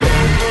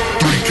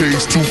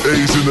K's, 2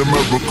 A's in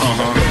America.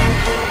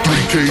 3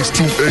 K's,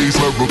 2 A's,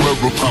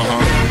 America.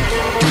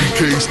 3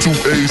 K's, 2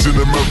 A's in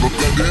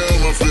America.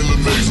 Damn, I feel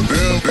amazing.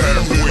 Damn,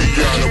 halfway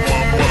out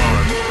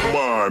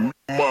of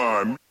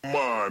my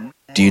mind.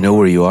 Do you know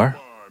where you are?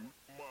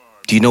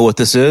 Do you know what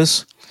this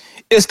is?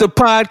 It's the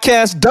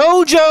Podcast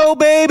Dojo,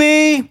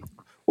 baby!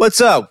 What's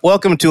up?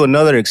 Welcome to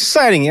another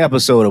exciting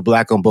episode of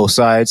Black on Both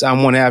Sides.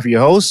 I'm one half of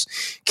your host,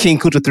 King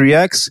Kuta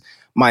 3X.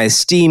 My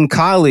esteemed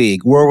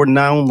colleague,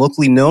 world-renowned,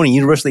 locally known, and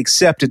universally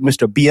accepted,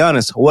 Mr. Be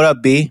Honest. What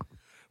up, B?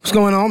 What's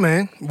going on,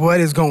 man? What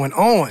is going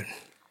on?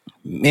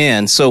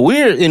 Man, so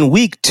we're in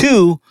week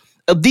 2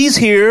 of these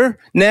here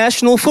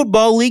National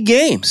Football League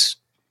games.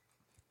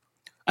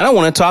 I don't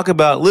want to talk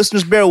about,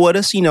 listeners, bear with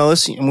us. You know,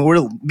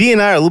 B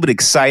and I are a little bit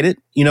excited,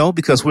 you know,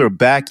 because we're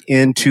back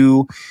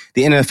into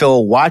the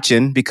NFL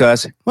watching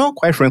because, well,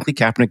 quite frankly,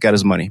 Kaepernick got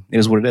his money. It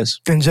is what it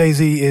is. And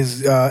Jay-Z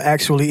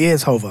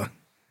is Hova.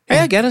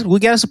 Hey, we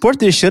gotta support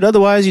this shit.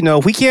 Otherwise, you know,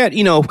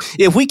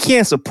 if we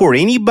can't support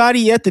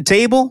anybody at the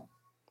table,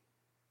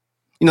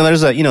 you know,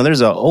 there's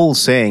a old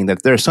saying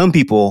that there are some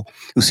people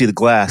who see the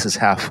glass as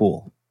half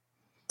full,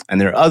 and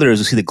there are others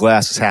who see the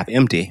glass as half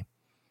empty,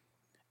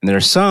 and there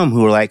are some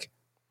who are like,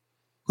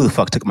 "Who the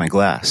fuck took my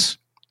glass?"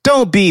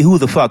 Don't be who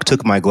the fuck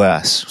took my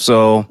glass.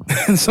 So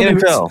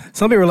NFL.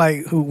 Some people are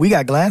like, "Who? We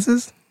got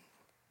glasses."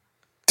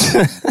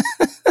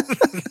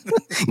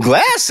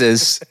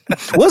 Glasses?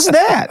 What's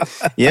that?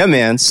 Yeah,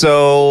 man.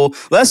 So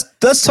let's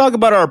talk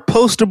about our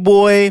poster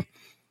boy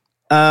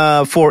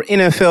for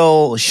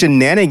NFL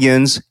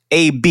shenanigans,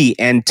 AB,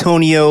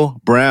 Antonio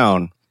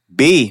Brown.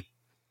 B,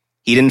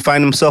 he didn't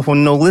find himself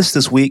on no list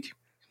this week.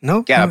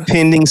 No. Got a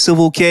pending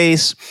civil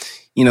case.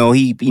 You know,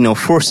 he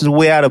forced his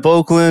way out of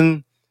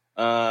Oakland.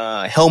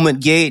 Helmet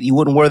gate. He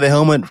wouldn't wear the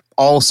helmet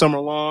all summer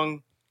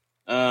long.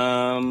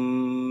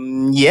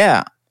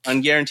 Yeah.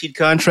 Unguaranteed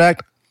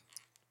contract.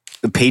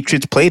 The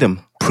Patriots played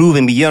him,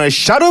 proving beyond a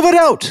shadow of a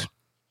doubt.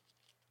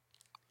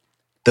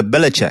 The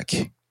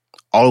Belichick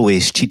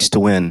always cheats to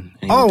win.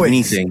 Always.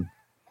 Anything.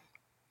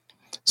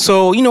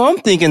 So, you know, I'm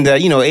thinking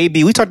that, you know,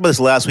 AB, we talked about this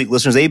last week,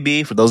 listeners.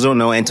 AB, for those who don't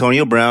know,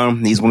 Antonio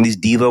Brown, he's one of these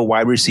diva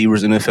wide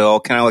receivers in the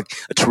NFL, kind of like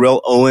a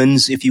Terrell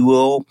Owens, if you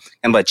will,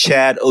 kind of like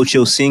Chad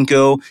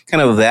Ochocinco,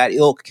 kind of that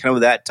ilk, kind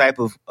of that type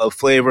of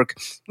flavor.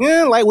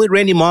 Yeah, lightweight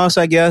Randy Moss,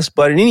 I guess.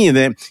 But in any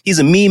event, he's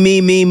a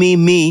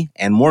me,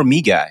 and more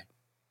me guy.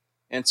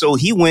 And so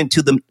he went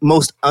to the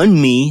most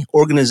un-me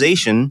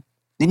organization,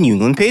 the New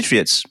England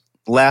Patriots,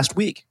 last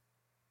week.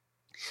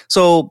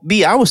 So,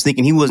 B, I was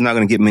thinking he was not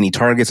going to get many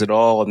targets at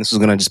all, and this was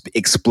going to just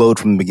explode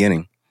from the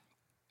beginning.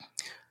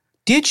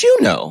 Did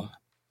you know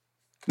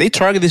they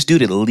target this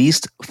dude at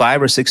least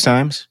 5 or 6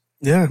 times?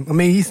 Yeah, I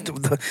mean, he's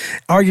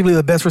arguably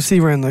the best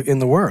receiver in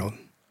the world.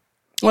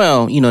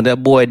 Well, you know,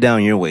 that boy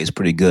down your way is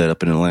pretty good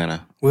up in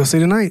Atlanta. We'll see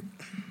tonight.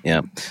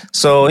 Yeah.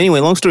 So, anyway,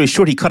 long story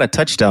short, he caught a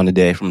touchdown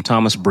today from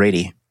Thomas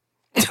Brady.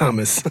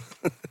 Thomas.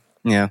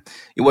 Yeah.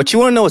 What you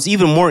want to know is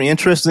even more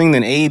interesting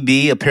than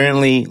AB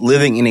apparently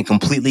living in a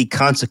completely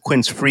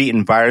consequence-free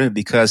environment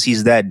because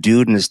he's that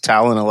dude and his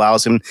talent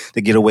allows him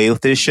to get away with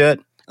this shit,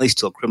 at least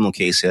till a criminal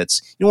case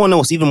hits. You want to know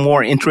what's even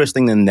more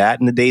interesting than that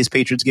in the day's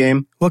Patriots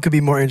game? What could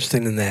be more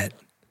interesting than that?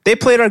 They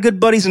played our good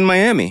buddies in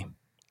Miami.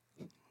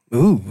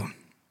 Ooh.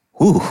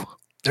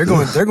 They're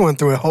going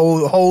through a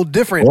whole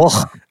different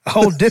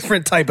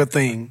type of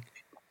thing.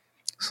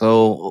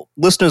 So,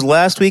 listeners,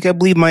 last week, I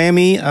believe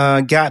Miami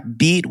got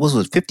beat, was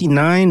it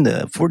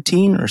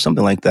 59-14 or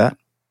something like that?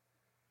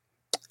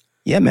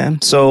 Yeah,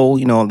 man. So,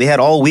 you know, they had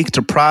all week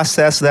to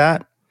process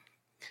that.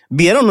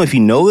 B, I don't know if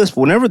you know this,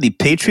 but whenever the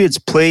Patriots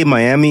play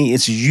Miami,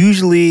 it's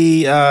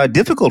usually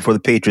difficult for the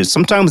Patriots.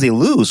 Sometimes they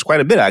lose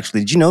quite a bit, actually.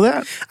 Did you know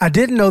that? I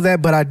didn't know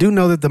that, but I do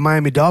know that the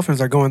Miami Dolphins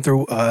are going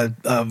through an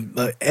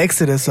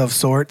exodus of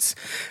sorts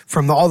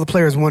from all the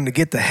players wanting to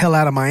get the hell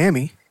out of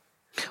Miami.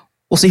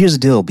 Well, see, here's the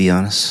deal, be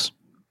honest.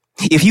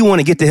 If you want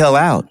to get the hell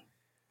out,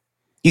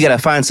 you got to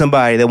find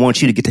somebody that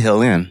wants you to get the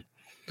hell in.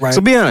 Right.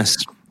 So be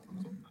honest.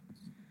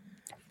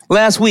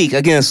 Last week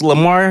against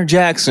Lamar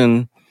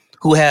Jackson,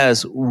 who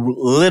has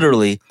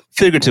literally,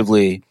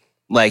 figuratively,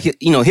 like,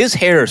 you know, his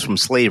hair is from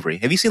slavery.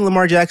 Have you seen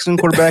Lamar Jackson,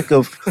 quarterback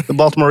of the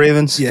Baltimore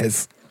Ravens?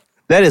 Yes.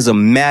 That is a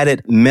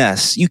matted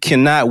mess. You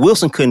cannot,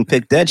 Wilson couldn't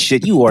pick that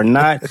shit. You are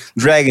not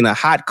dragging a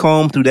hot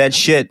comb through that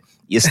shit.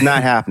 It's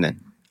not happening.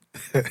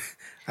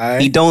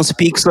 He don't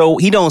speak so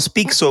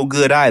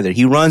good either.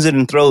 He runs it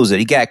and throws it.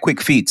 He got quick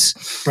feet.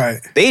 Right.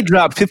 They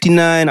dropped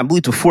 59, I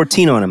believe, to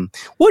 14 on him.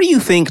 What do you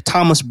think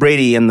Thomas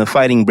Brady and the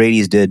Fighting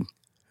Bradys did?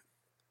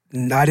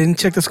 I didn't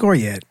check the score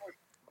yet.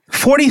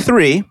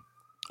 43.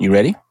 You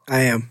ready?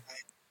 I am.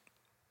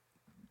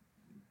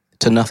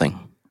 To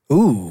nothing.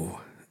 Ooh.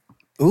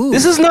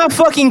 This is not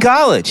fucking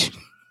college.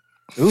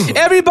 Ooh.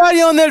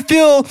 Everybody on that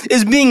field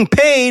is being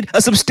paid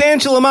a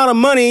substantial amount of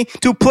money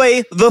to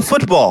play the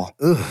football.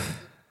 Ooh.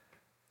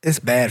 It's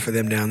bad for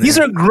them down there. These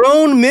are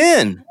grown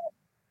men.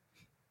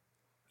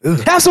 Ooh.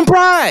 Have some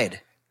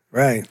pride.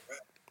 Right.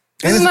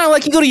 It's not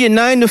like you go to your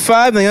 9 to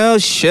 5 and oh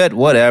shit,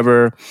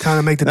 whatever. Time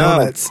to make the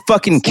donuts.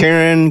 Fucking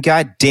Karen,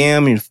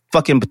 goddamn your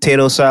fucking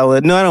potato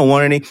salad. No, I don't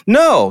want any.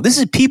 No, these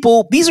are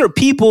people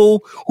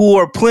who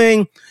are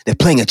playing. They're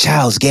playing a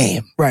child's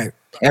game, right?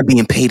 And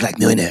being paid like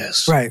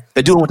millionaires, right?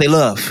 They're doing what they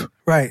love,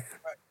 right?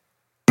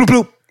 Bloop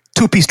bloop,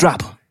 2-piece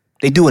drop.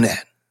 They doing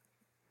that.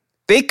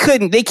 They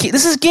can't.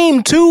 This is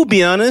game 2.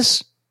 Be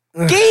honest,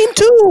 game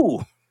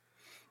 2.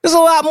 There's a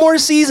lot more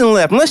season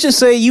left. And let's just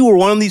say you were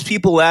one of these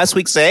people last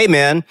week say, hey,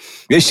 man,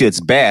 this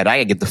shit's bad. I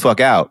gotta get the fuck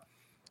out.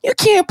 You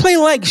can't play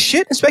like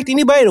shit and expect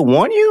anybody to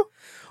want you.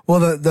 Well,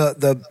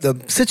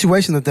 the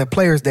situation that the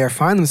players there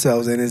find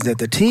themselves in is that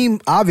the team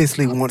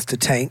obviously wants to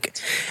tank,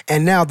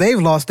 and now they've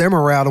lost their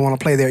morale to want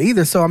to play there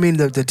either. So, I mean,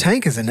 the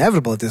tank is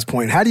inevitable at this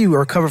point. How do you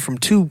recover from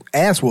 2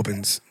 ass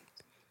whoopings?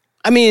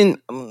 I mean,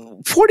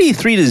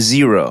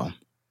 43-0.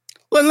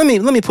 Well,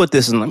 let me put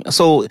this in.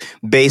 So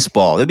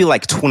baseball, it'd be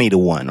like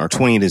 20-1 or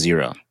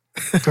 20-0.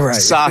 Right.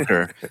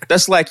 Soccer,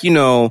 that's like,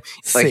 like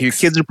 6. your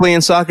kids are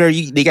playing soccer.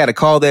 They got to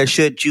call that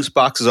shit. Juice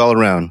boxes all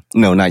around.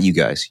 No, not you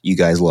guys. You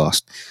guys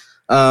lost.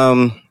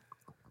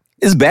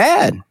 It's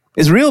bad.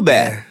 It's real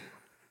bad.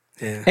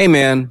 Yeah. Hey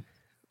man,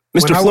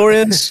 Mr.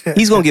 Flores,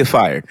 he's gonna get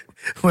fired.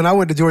 When I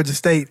went to Georgia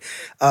State,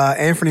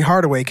 Anthony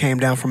Hardaway came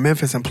down from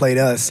Memphis and played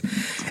us.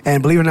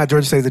 And believe it or not,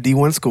 Georgia State is a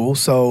D1 school,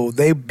 so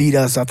they beat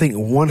us, I think,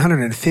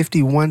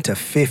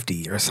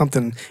 151-50 or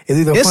something.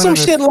 It's some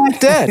shit like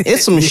that.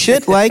 It's some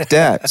shit like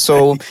that.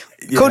 So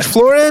yeah. Coach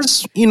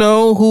Flores,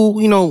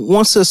 who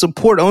wants to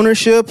support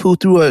ownership, who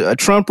threw a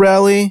Trump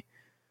rally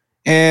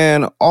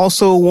and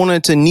also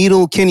wanted to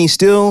needle Kenny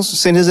Stills,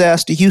 sent his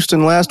ass to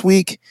Houston last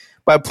week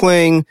by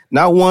playing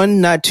not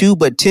 1, not 2,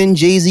 but 10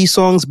 Jay-Z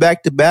songs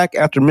back to back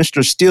after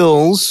Mr.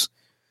 Stills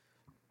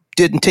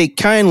didn't take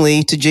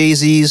kindly to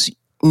Jay-Z's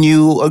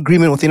new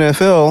agreement with the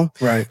NFL.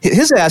 Right.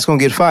 His ass gonna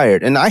get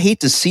fired. And I hate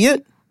to see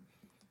it.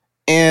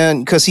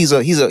 And because he's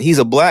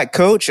a black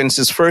coach and it's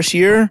his first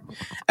year.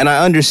 And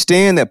I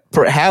understand that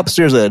perhaps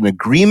there's an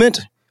agreement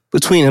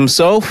between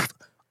himself,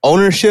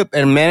 ownership,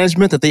 and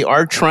management that they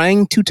are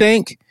trying to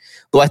tank.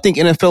 Though I think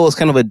NFL is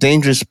kind of a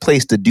dangerous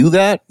place to do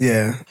that.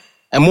 Yeah.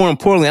 And more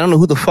importantly, I don't know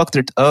who the fuck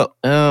they're. I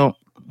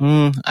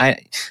was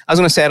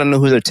gonna say I don't know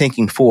who they're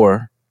tanking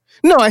for.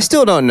 No, I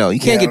still don't know. You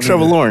can't get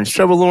Trevor Lawrence.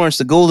 Trevor Lawrence,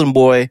 the golden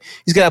boy,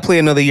 he's got to play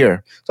another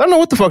year. So I don't know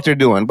what the fuck they're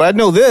doing, but I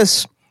know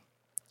this: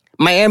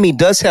 Miami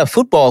does have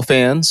football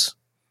fans.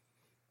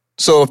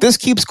 So if this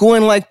keeps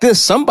going like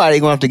this, somebody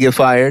gonna have to get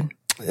fired.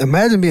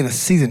 Imagine being a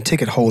season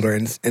ticket holder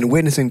and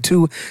witnessing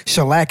 2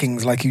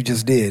 shellackings like you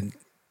just did.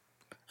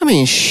 I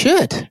mean,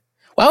 shit.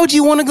 Why would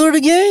you want to go to the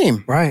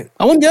game? Right.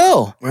 I wouldn't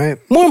go. Right.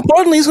 More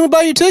importantly, he's going to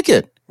buy your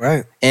ticket.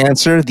 Right.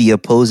 Answer the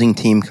opposing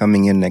team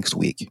coming in next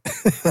week.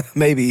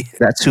 Maybe.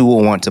 That's who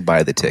will want to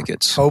buy the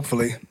tickets.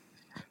 Hopefully.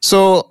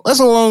 So that's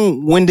a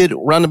long-winded,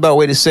 roundabout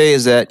way to say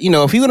is that,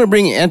 if you're going to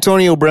bring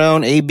Antonio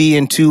Brown, AB,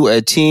 into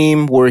a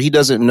team where he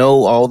doesn't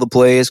know all the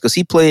plays, because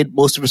he played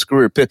most of his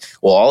career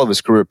all of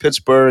his career at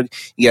Pittsburgh.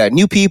 You got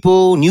new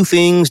people, new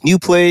things, new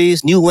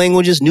plays, new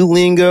languages, new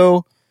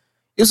lingo.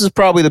 This is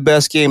probably the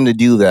best game to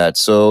do that.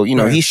 So,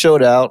 right. He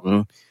showed out,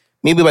 and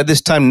maybe by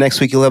this time next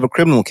week he'll have a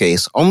criminal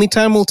case. Only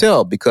time will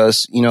tell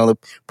because, the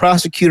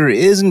prosecutor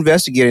is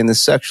investigating the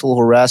sexual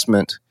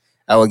harassment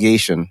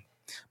allegation.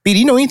 B, do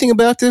you know anything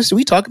about this? Did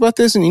we talk about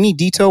this in any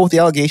detail what the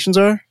allegations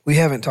are? We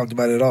haven't talked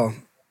about it at all.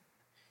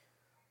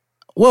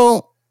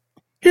 Well,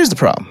 here's the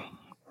problem.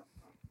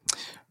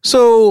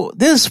 So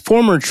this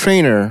former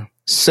trainer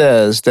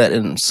says that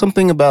in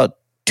something about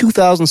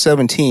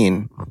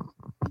 2017,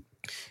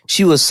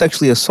 she was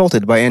sexually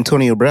assaulted by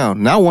Antonio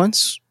Brown. Not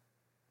once,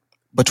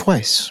 but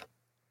twice.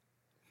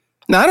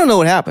 Now, I don't know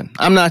what happened.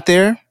 I'm not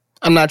there.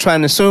 I'm not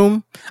trying to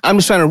assume. I'm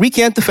just trying to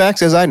recant the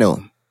facts as I know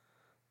them.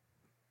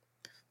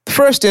 The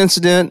first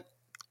incident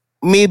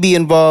maybe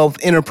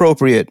involved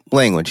inappropriate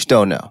language.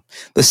 Don't know.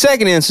 The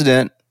second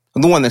incident,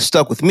 the one that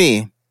stuck with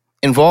me,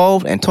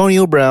 involved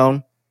Antonio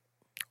Brown.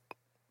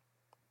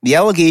 The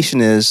allegation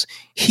is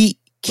he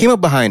came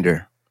up behind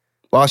her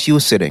while she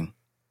was sitting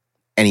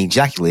and he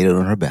ejaculated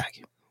on her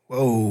back.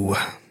 Whoa.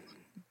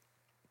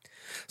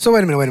 So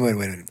wait a minute. Wait,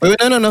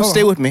 no.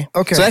 Stay with me.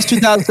 Okay. So that's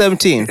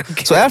 2017.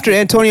 Okay. So after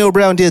Antonio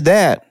Brown did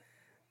that,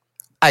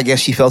 I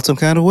guess she felt some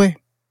kind of way.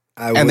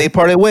 And they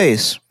parted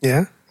ways.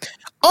 Yeah.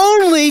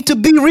 Only to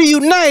be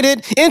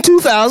reunited in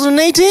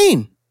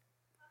 2018.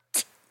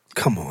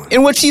 Come on.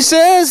 In which she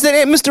says that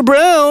Mr.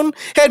 Brown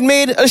had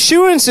made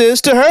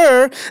assurances to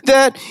her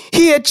that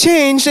he had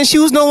changed and she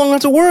was no longer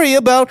to worry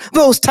about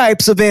those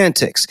types of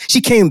antics.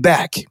 She came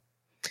back.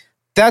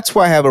 That's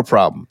why I have a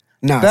problem.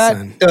 That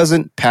son.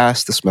 Doesn't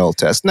pass the smell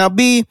test. Now,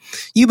 B,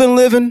 you've been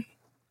living.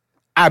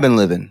 I've been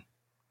living.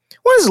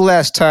 When is the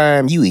last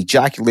time you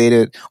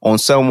ejaculated on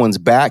someone's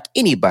back?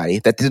 Anybody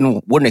that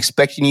wasn't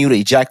expecting you to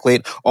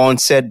ejaculate on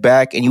said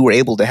back and you were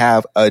able to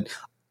have a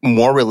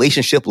more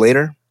relationship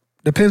later?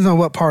 Depends on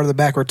what part of the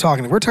back we're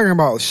talking. If we're talking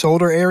about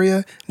shoulder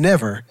area,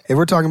 never. If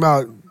we're talking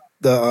about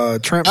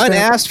tramp stamp?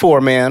 Unasked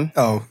for, man.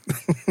 Oh.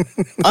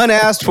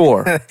 Unasked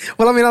for.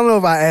 Well, I mean, I don't know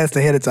if I asked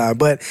ahead of time,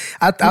 but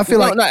I feel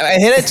like... No,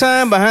 ahead of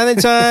time, behind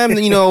the time,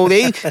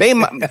 they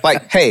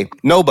like, hey,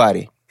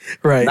 nobody.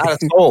 Right. Not a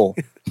soul.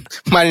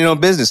 Minding your own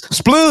business.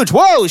 Splooge.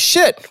 Whoa,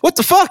 shit. What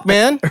the fuck,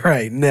 man?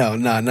 Right. No,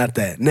 not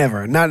that.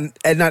 Never. Not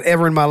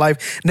ever in my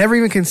life. Never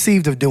even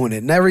conceived of doing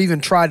it. Never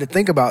even tried to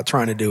think about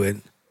trying to do it.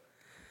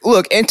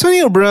 Look,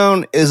 Antonio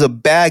Brown is a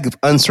bag of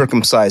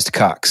uncircumcised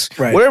cocks.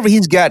 Right. Whatever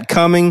he's got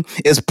coming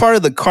is part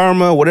of the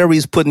karma, whatever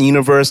he's put in the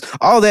universe,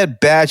 all that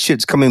bad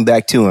shit's coming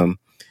back to him.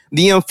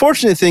 The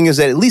unfortunate thing is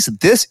that at least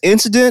this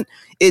incident,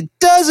 it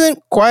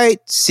doesn't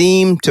quite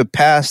seem to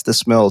pass the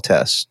smell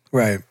test.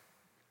 Right.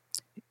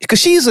 Because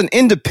she's an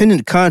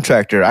independent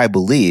contractor, I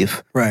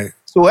believe. Right.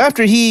 So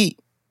after I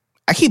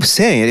keep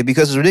saying it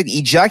because it's ridiculous,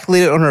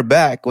 ejaculated on her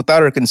back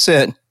without her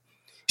consent,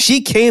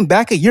 she came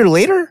back a year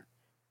later?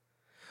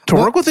 To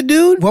work with a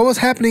dude? What was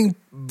happening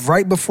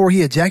right before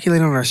he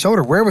ejaculated on her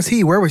shoulder? Where was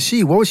he? Where was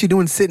she? What was she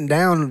doing sitting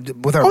down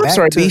with her back? I'm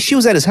sorry, B. She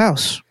was at his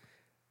house.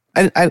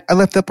 I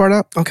left that part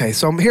out. Okay,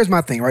 so here's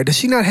my thing, right? Does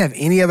she not have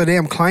any other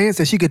damn clients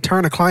that she could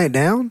turn a client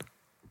down?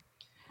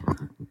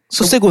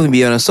 So stick with me,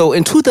 be honest. So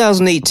in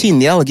 2018,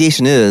 the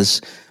allegation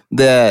is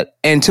that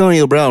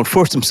Antonio Brown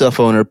forced himself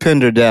on her,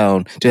 pinned her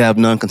down to have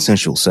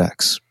non-consensual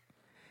sex.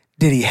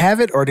 Did he have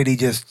it or did he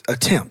just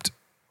attempt?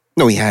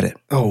 No, he had it.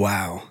 Oh,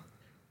 wow.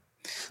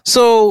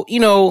 So,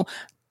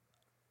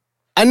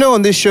 I know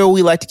on this show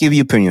we like to give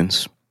you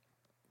opinions.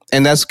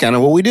 And that's kind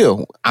of what we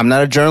do. I'm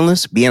not a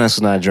journalist. Be honest,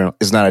 is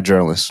not a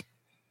journalist.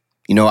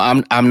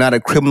 I'm not a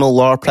criminal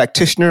law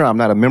practitioner. I'm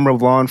not a member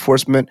of law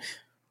enforcement.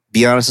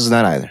 Be honest, is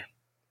not either.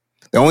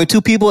 The only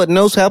two people that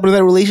knows what happened in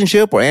that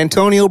relationship were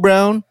Antonio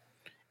Brown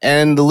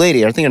and the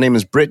lady. I think her name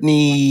is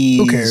Brittany.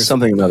 Who cares?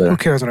 Something or another. Who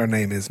cares what her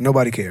name is?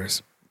 Nobody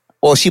cares.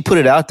 Well, she put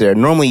it out there.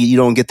 Normally, you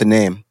don't get the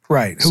name.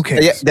 Right. Who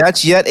cares?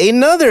 That's yet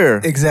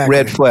another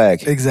red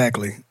flag.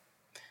 Exactly.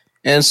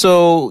 And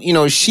so,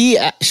 she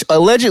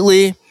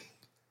allegedly,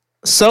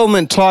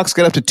 settlement talks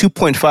got up to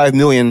 $2.5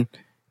 million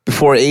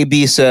before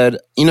AB said,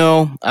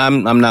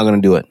 I'm not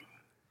going to do it.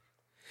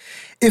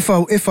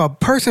 If a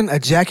person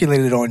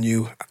ejaculated on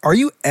you, are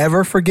you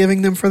ever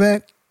forgiving them for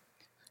that?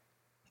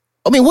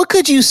 I mean, what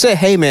could you say?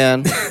 Hey,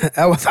 man,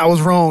 I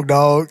was wrong,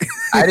 dog.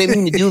 I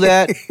didn't mean to do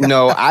that.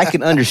 I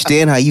can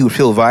understand how you would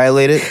feel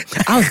violated.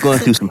 I was going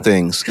through some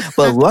things,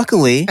 but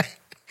luckily,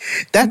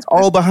 that's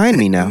all behind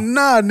me now.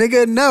 Nah,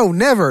 nigga, no,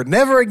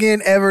 never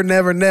again, ever,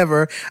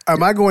 never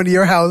am I going to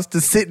your house to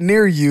sit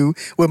near you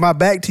with my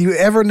back to you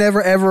ever,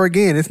 never, ever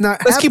again. It's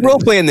not. Let's keep role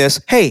playing this.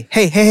 Hey,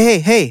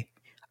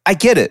 I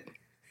get it.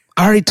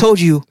 I already told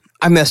you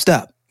I messed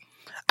up.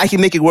 I can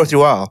make it worth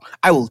your while.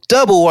 I will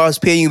double what I was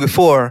paying you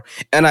before,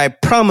 and I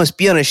promise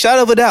beyond a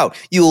shadow of a doubt,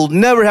 you will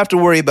never have to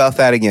worry about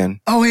that again.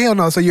 Oh, hell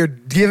no. So you're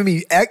giving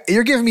me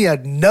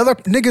another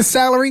nigga's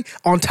salary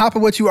on top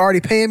of what you already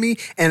paying me,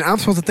 and I'm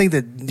supposed to think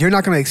that you're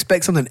not going to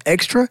expect something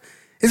extra?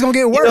 It's going to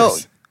get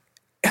worse.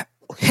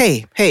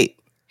 Hey,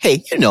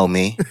 you know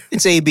me.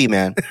 It's AB,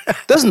 man.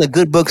 Doesn't the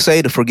good book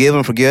say to forgive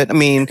and forget? I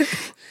mean,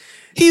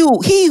 he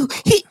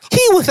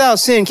without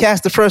sin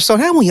cast the first stone.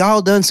 Haven't we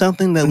all done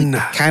something that we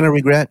kind of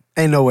regret?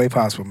 Ain't no way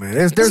possible, man.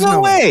 There's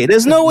no way.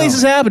 There's no way this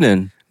is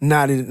happening.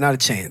 Not a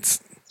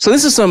chance. So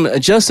this is some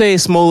Jussie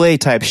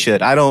Smollett type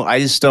shit. I don't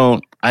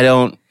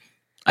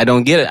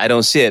get it. I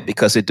don't see it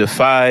because it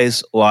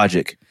defies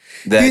logic.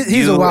 That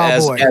he's a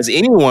wild boy. As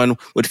anyone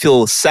would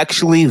feel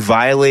sexually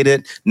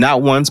violated,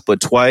 not once but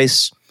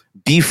twice,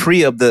 be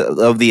free of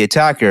the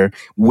attacker,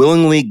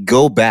 willingly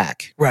go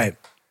back. Right.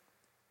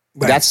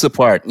 That's the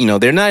part.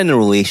 They're not in a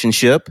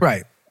relationship.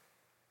 Right.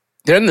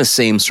 They're in the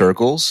same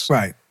circles.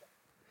 Right.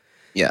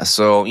 Yeah,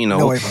 so,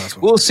 no way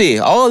possible. We'll see.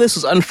 All of this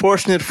is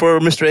unfortunate for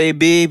Mr.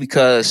 AB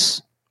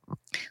because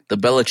the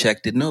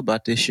Belichick didn't know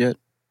about this shit.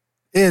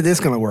 Yeah, this is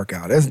going to work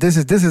out. This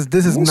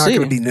is not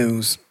going to be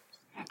news.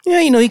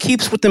 Yeah, he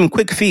keeps with them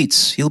quick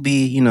feets. He'll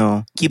be,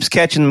 keeps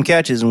catching them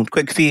catches and with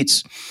quick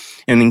feets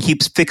and then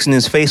keeps fixing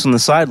his face on the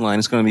sideline.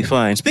 It's going to be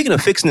fine. Speaking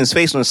of fixing his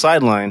face on the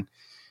sideline,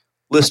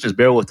 listeners,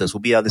 bear with us. We'll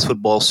be out of this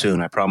football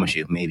soon. I promise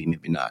you. Maybe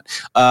not.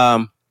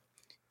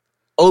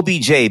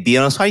 OBJ, be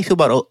honest. How do you feel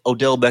about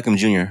Odell Beckham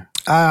Jr.?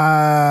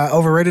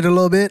 Overrated a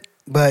little bit,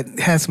 but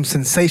has some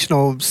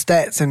sensational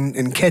stats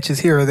and catches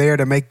here or there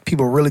to make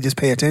people really just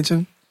pay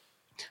attention.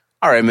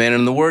 All right, man.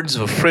 In the words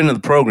of a friend of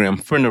the program,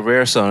 friend of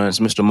Arizona, is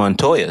Mr.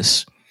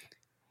 Montoyas.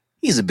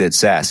 He's a bit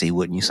sassy,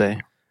 wouldn't you say?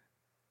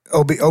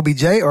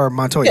 OBJ or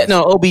Montoya? Yeah,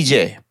 no,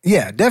 OBJ.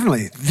 Yeah,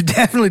 definitely.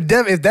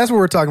 If that's what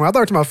we're talking about, I thought we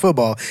were talking about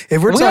football.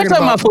 If we're not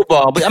talking about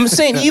football, but I'm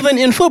saying even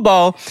in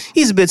football,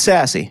 he's a bit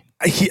sassy.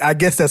 I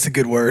guess that's a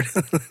good word.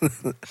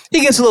 He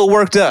gets a little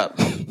worked up.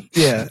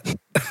 Yeah.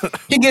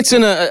 He gets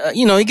in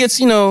he gets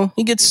a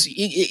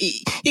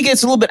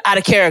little bit out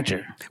of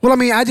character. Well, I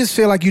mean, I just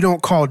feel like you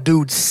don't call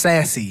dudes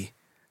sassy,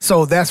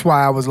 so that's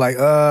why I was like,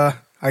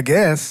 I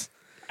guess.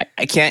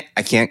 I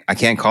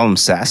can't call him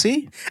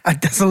sassy.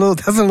 That's a little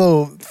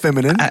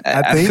feminine. I think.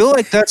 I feel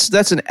like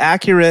that's an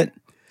accurate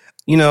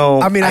You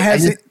know, I mean,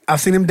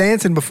 I've seen him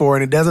dancing before,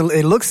 and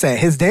it looks sad.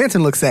 His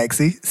dancing looks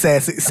sexy.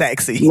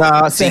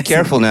 Nah, see,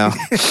 careful now.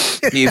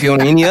 If you're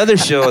on any other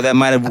show, that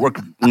might have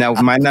worked. Now,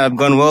 might not have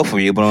gone well for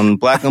you, but on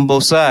Black on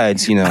Both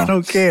Sides, you know. I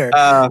don't care.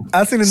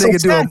 I've seen a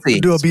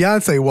nigga do a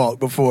Beyonce walk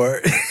before.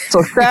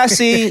 So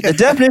sassy, the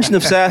definition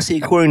of sassy,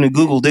 according to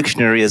Google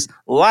Dictionary, is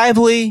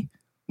lively,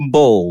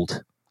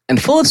 bold, and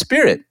full of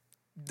spirit.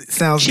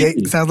 Sounds gay.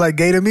 Sounds like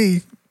gay to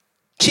me.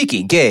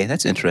 Cheeky, gay.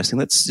 That's interesting.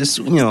 Let's just,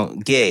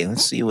 gay.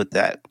 Let's see what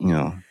that,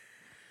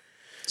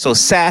 So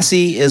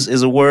sassy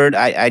is a word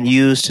I'd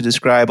use to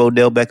describe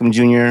Odell Beckham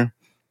Jr.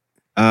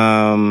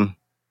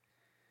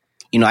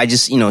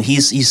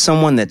 He's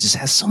someone that just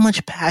has so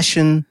much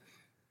passion.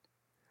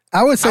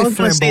 I would say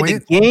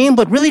flamboyant. The game,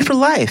 but really for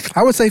life.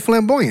 I would say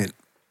flamboyant.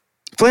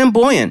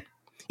 Flamboyant.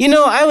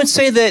 I would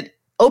say that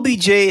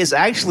OBJ is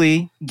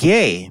actually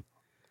gay.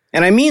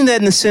 And I mean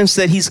that in the sense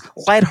that he's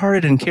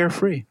lighthearted and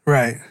carefree.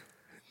 Right.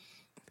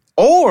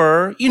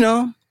 Or,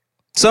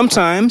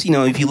 sometimes,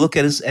 if you look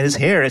at his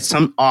hair, it's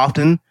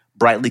often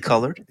brightly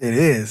colored. It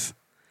is.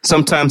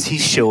 Sometimes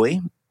he's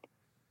showy.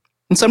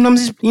 And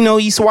sometimes he's, you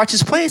watch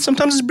his play,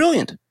 sometimes it's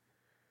brilliant.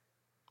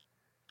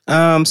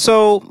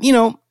 So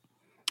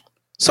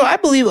I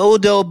believe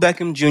Odell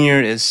Beckham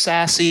Jr. is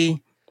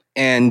sassy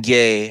and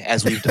gay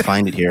as we've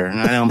defined it here. And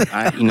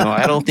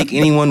I don't think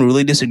anyone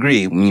really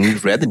disagree. I mean,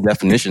 we've read the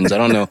definitions. I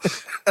don't know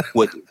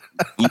what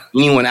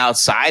anyone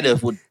outside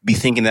of would be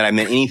thinking that I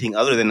meant anything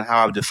other than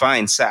how I've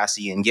defined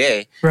sassy and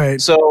gay.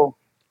 Right. So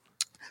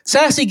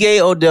sassy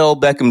gay Odell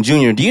Beckham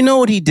Jr. Do you know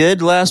what he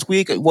did last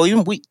week?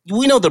 Well, we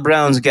know the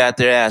Browns got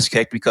their ass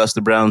kicked because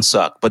the Browns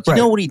suck. But do you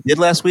know what he did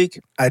last week?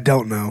 I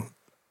don't know.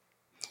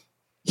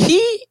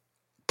 He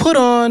put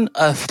on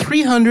a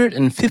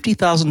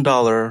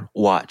 $350,000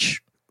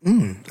 watch.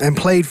 And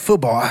played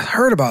football. I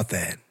heard about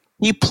that.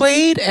 He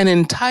played an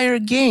entire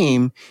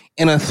game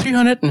in a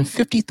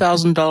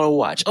 $350,000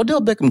 watch. Odell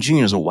Beckham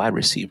Jr. is a wide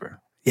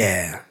receiver.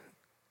 Yeah.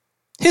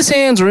 His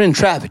hands are in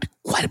traffic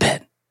quite a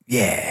bit.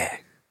 Yeah.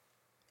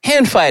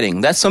 Hand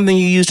fighting. That's something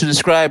you use to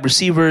describe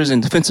receivers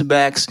and defensive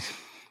backs.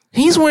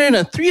 He's wearing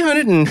a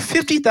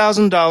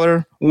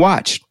 $350,000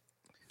 watch.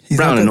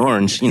 Brown and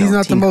orange. He's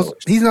not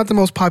the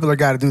most popular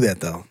guy to do that,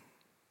 though.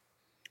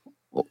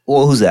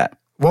 Well, who's that?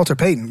 Walter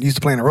Payton used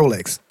to play in a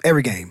Rolex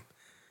every game.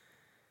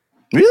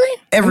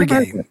 Really? Every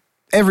game.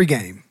 Every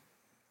game.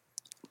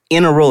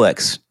 In a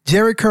Rolex.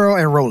 Jerry Curl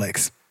and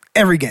Rolex.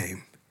 Every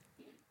game.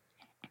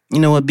 You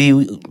know what,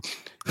 B?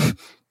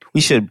 We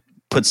should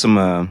put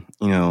some,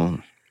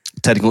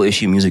 technical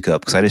issue music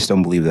up because I just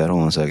don't believe that.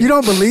 Hold on a second. You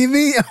don't believe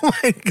me? Oh,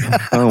 my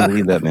God. I don't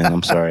believe that, man.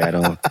 I'm sorry. I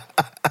don't.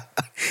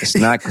 It's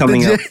not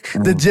coming up.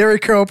 The Jerry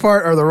Curl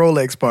part or the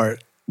Rolex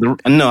part?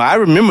 No, I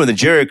remember the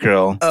Jerry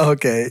Curl. Oh,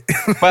 okay.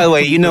 By the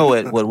way, you know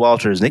what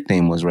Walter's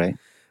nickname was, right?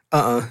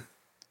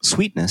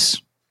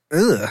 Sweetness.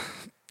 Ugh.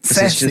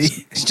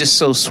 Sassy. It's just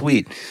so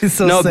sweet. It's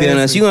so no, sassy. be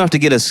honest, you're going to have to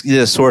get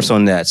a source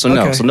on that. So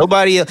no. Okay. So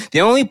nobody,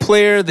 the only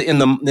player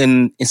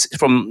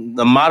from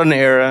the modern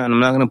era, and I'm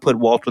not going to put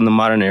Walter in the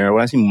modern era.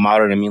 When I say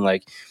modern, I mean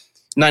like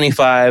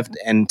 95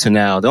 and to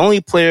now. The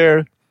only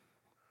player,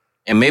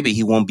 and maybe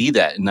he won't be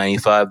that in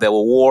 95, that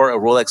wore a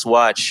Rolex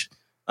watch,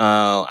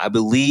 I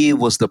believe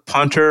was the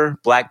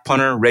black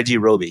punter, Reggie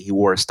Roby. He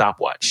wore a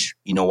stopwatch.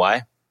 You know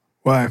why?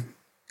 Why?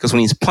 Because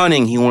when he's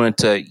punting, you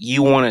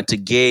wanted to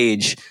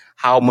gauge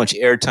how much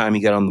airtime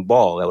he got on the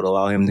ball. That would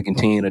allow him to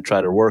continue to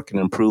try to work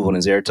and improve on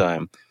his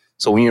airtime.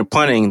 So when you're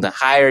punting, the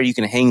higher you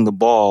can hang the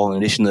ball, in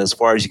addition to as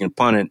far as you can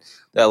punt it,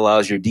 that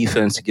allows your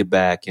defense to get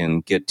back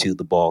and get to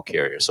the ball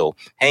carrier. So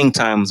hang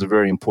time is a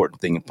very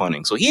important thing in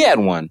punting. So he had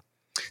one.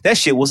 That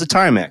shit was a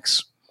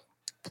Timex.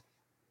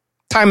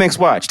 Timex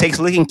watch. Takes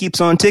a licking,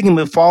 keeps on ticking,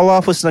 but fall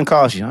off. What's it going to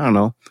cost you? I don't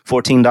know.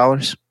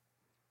 $14?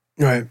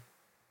 Right.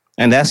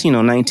 And that's,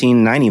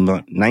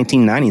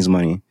 1990s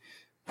money.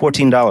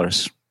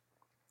 $14.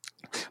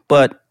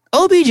 But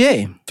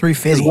OBJ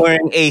is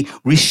wearing a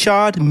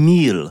Richard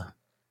Mille.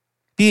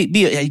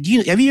 Have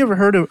you ever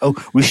heard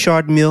of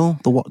Richard Mille,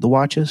 the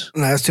watches?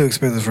 No, that's too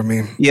expensive for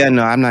me. Yeah,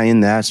 no, I'm not in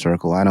that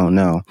circle. I don't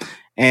know.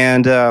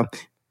 And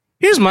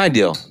here's my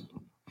deal.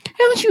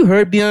 Haven't you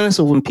heard, be honest,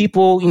 of when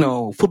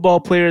people,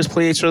 football players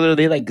play each other,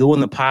 they like go in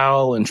the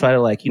pile and try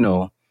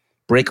to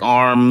break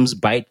arms,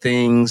 bite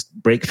things,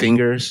 break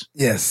fingers?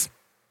 Yes.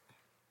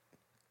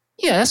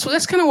 Yeah,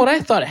 that's kind of what I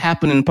thought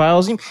happened in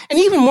piles. And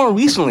even more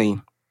recently,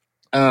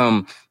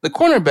 the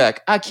cornerback,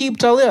 Aqib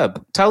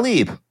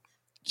Talib,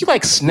 he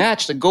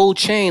snatched a gold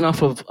chain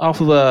off of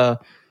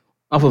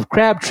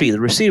Crabtree, the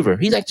receiver.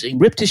 He actually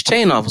ripped his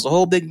chain off. It was a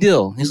whole big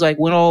deal. He's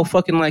went all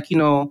fucking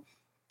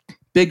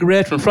Big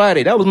Red from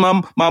Friday. That was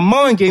my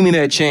mom gave me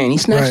that chain. He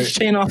snatched his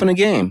chain off in a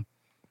game.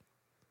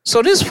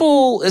 So this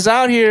fool is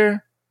out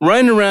here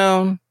running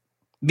around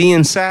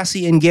being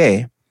sassy and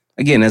gay,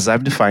 again, as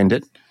I've defined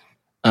it.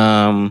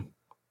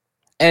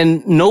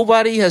 And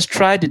nobody has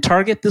tried to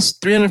target this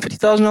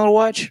 $350,000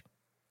 watch.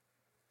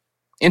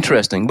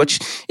 Interesting. But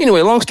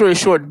anyway, long story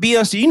short, be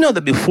honest, do you know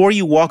that before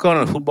you walk on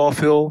a football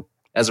field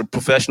as a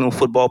professional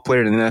football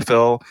player in the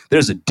NFL,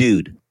 there's a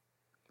dude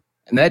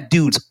And that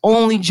dude's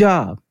only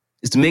job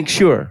is to make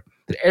sure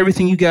that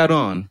everything you got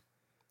on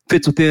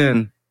fits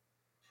within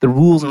the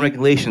rules and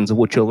regulations of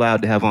what you're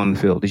allowed to have on the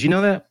field. Did you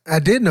know that? I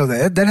did know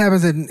that. That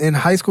happens in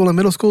high school and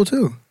middle school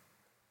too.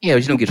 Yeah,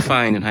 but you don't get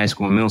fined in high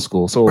school and middle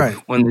school. So right.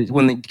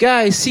 when the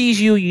guy sees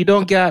you, you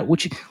don't got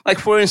what you like.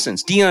 For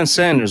instance, Deion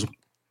Sanders,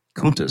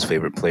 Kunta's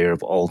favorite player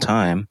of all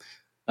time.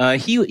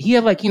 He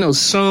had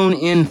sewn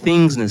in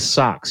things in his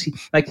socks.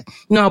 How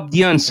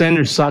Deion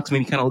Sanders' socks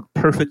maybe kind of look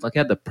perfect, like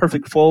had the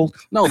perfect fold.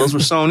 No, those were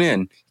sewn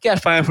in. You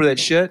got fined for that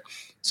shit.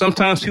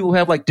 Sometimes people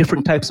have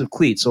different types of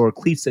cleats or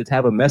cleats that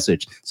have a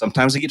message.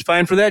 Sometimes they get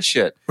fined for that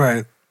shit.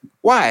 Right.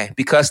 Why?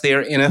 Because they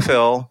are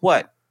NFL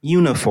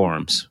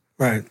uniforms.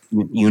 Right.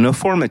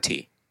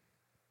 Uniformity.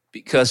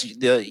 Because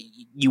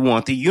you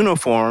want the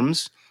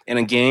uniforms in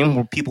a game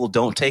where people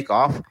don't take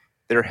off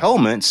their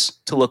helmets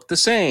to look the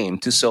same,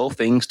 to sell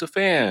things to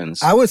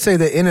fans. I would say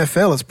the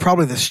NFL is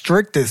probably the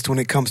strictest when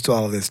it comes to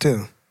all of this,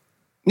 too.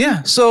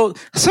 Yeah, so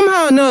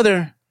somehow or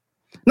another,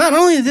 not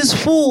only did this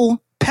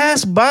fool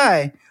pass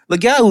by the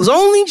guy whose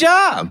only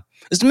job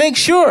is to make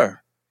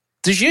sure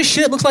that your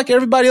shit looks like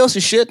everybody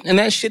else's shit and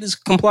that shit is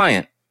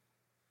compliant.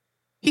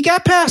 He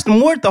got past him,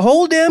 wore it the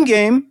whole damn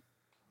game,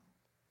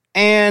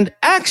 and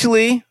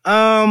actually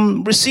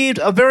received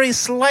a very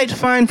slight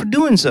fine for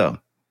doing so.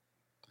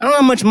 I don't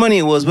know how much money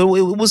it was, but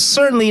it was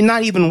certainly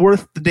not even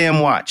worth the damn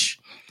watch.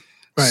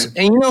 Right.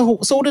 And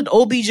so what did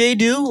OBJ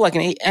do? Like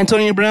an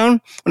Antonio Brown,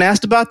 when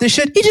asked about this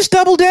shit, he just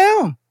doubled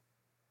down.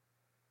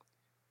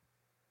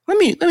 Let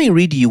me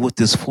read to you what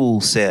this fool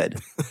said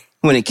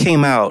when it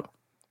came out.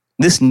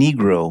 This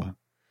Negro,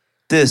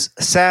 this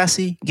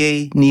sassy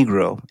gay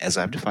Negro, as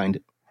I've defined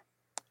it,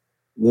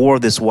 wore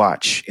this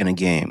watch in a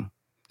game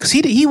because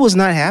he was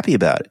not happy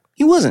about it.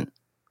 He wasn't.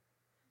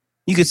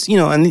 You could,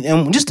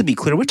 and just to be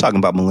clear, we're talking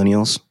about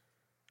millennials.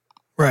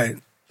 Right.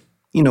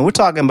 We're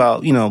talking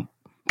about,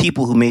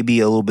 people who may be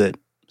a little bit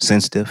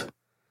sensitive.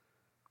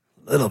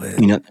 A little bit.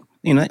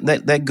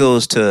 That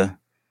goes to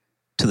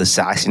the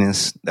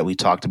sassiness that we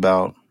talked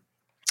about.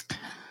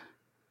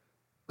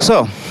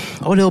 So,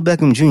 Odell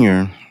Beckham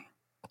Jr.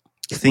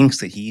 thinks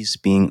that he's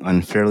being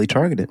unfairly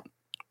targeted.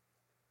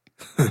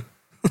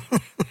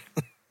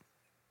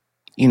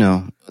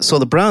 So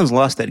the Browns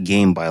lost that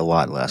game by a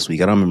lot last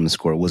week. I don't remember the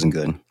score. It wasn't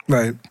good.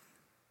 Right.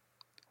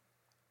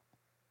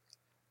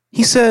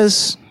 He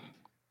says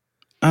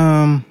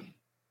that,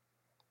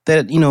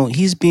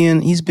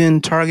 he's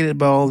been targeted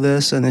by all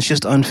this and it's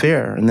just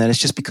unfair and that it's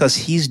just because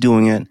he's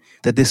doing it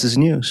that this is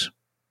news.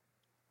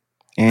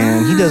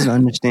 And he doesn't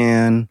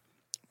understand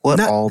what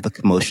all the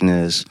commotion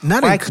is.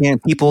 Why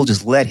can't people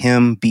just let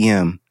him be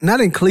him? Not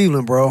in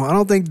Cleveland, bro. I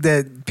don't think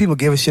that people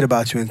give a shit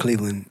about you in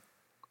Cleveland.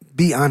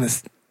 Be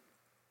honest.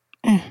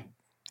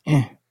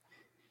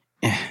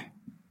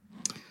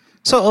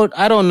 So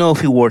I don't know if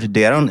he wore it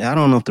today. I don't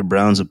know if the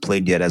Browns have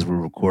played yet as we're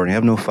recording. I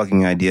have no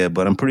fucking idea,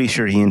 but I'm pretty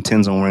sure he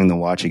intends on wearing the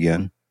watch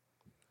again.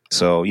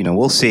 So,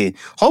 we'll see.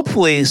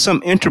 Hopefully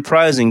some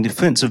enterprising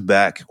defensive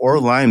back or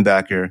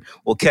linebacker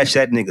will catch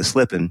that nigga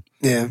slipping.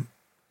 Yeah.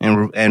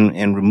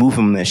 And remove him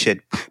from that shit.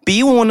 But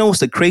you want to know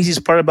what's the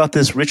craziest part about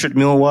this Richard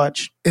Mille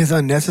watch? It's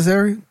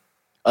unnecessary?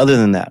 Other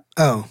than that.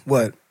 Oh,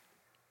 what?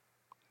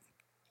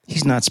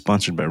 He's not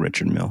sponsored by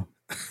Richard Mille.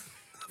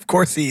 Of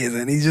course he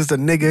isn't. He's just a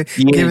nigga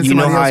giving somebody else money. You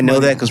know how I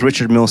know that? Because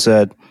Richard Mille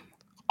said,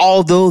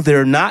 although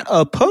they're not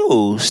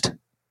opposed,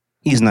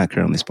 he's not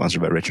currently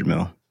sponsored by Richard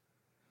Mille.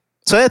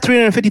 So that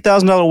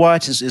 $350,000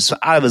 watch is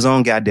out of his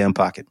own goddamn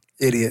pocket.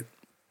 Idiot.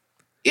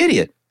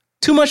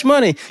 Too much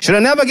money. Should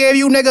have never gave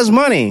you niggas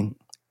money.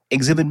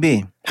 Exhibit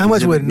B. How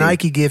much would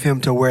Nike give him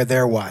to wear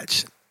their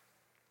watch?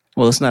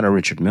 Well, it's not a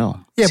Richard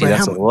Mille. Yeah, see,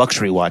 that's a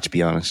luxury watch, to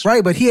be honest.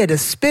 Right, but he had to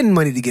spend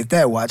money to get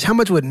that watch. How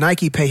much would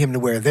Nike pay him to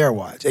wear their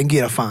watch and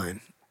get a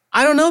fine?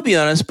 I don't know, to be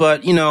honest,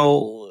 but,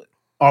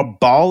 are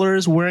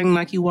ballers wearing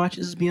Nike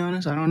watches, to be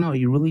honest? I don't know.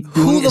 You really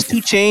do? Is 2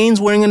 Chainz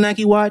wearing a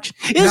Nike watch?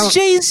 Is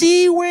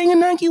Jay-Z wearing a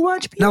Nike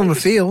watch? Not on the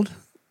field.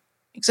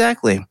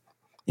 Exactly.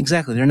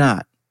 They're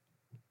not.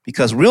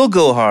 Because real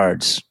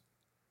go-hards,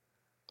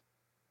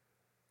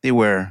 they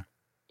wear,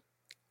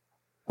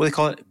 what do they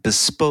call it?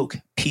 Bespoke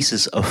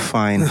pieces of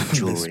fine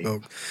jewelry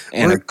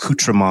and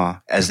accoutrement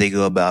as they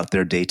go about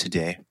their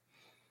day-to-day.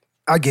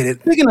 I get it.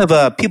 Speaking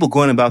of people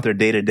going about their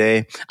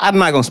day-to-day, I'm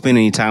not going to spend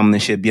any time on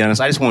this shit, to be honest.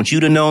 I just want you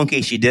to know, in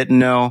case you didn't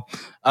know,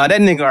 that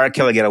nigga R.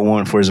 Kelly got a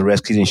warrant for his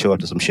arrest because he didn't show up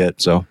to some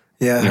shit. So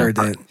yeah, I heard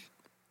that.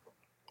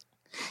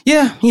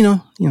 Yeah,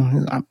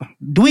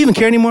 do we even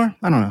care anymore?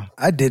 I don't know.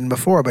 I didn't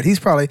before, but he's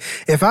probably,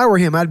 if I were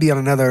him, I'd be on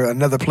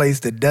another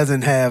place that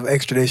doesn't have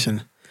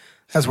extradition.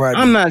 That's where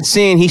I'm not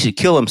saying he should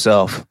kill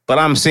himself, but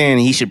I'm saying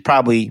he should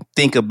probably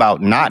think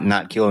about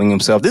not killing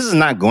himself. This is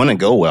not going to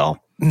go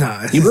well.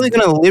 No. You really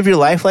going to live your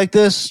life like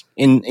this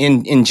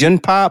in Gen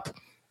Pop,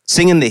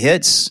 singing the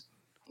hits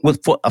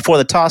for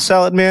the tossed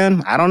salad,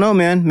 man? I don't know,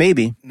 man.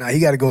 Maybe. No, he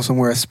got to go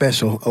somewhere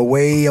special.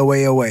 Away.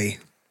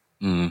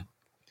 Mm.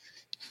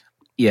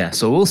 Yeah,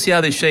 so we'll see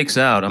how this shakes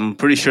out. I'm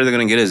pretty sure they're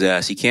going to get his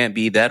ass. He can't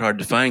be that hard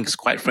to find because,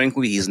 quite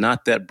frankly, he's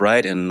not that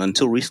bright and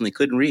until recently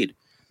couldn't read.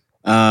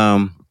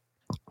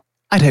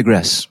 I I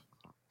digress.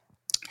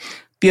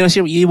 Be honest,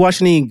 you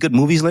watch any good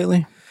movies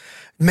lately?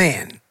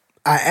 Man,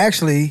 I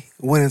actually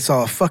went and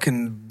saw a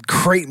fucking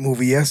great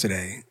movie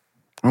yesterday.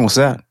 What's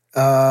that?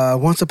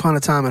 Once Upon a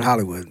Time in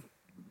Hollywood.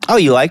 Oh,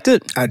 you liked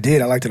it? I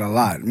did. I liked it a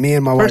lot. Me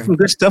and my Heard wife. some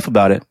good stuff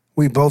about it.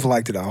 We both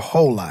liked it a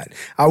whole lot.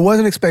 I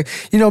wasn't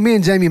expecting... me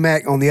and Jamie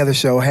Mack on the other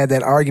show had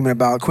that argument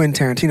about Quentin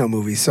Tarantino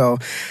movies. So,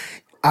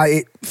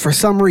 for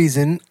some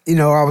reason, me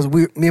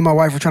and my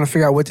wife were trying to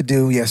figure out what to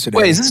do yesterday.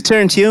 Wait, is this a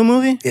Tarantino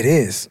movie? It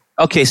is.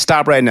 Okay,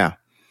 stop right now.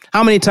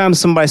 How many times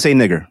does somebody say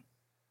nigger?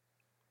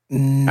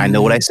 I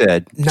know what I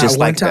said. Not just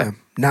one like time.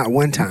 That. Not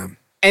one time.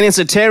 And it's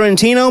a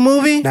Tarantino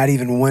movie? Not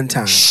even one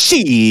time.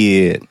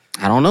 Shit.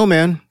 I don't know,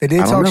 man. They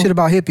did talk shit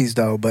about hippies,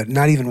 though, but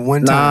not even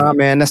one time. Nah,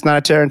 man, that's not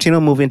a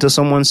Tarantino movie until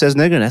someone says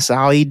nigger.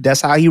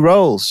 That's how he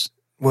rolls.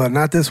 Well,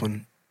 not this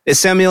one. Is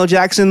Samuel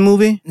Jackson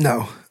movie?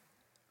 No.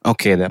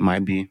 Okay, that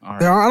might be. All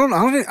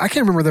right. I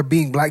can't remember there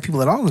being black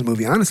people at all in this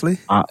movie, honestly.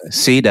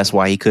 See, that's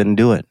why he couldn't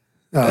do it.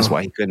 Oh. That's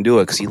why he couldn't do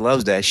it, because he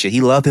loves that shit.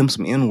 He loved him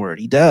some N-word.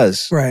 He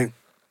does. Right.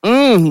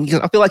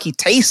 I feel like he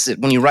tastes it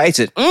when he writes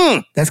it.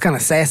 That's kind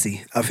of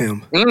sassy of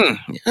him.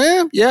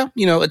 Yeah,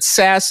 it's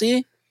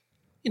sassy.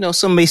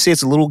 Some may say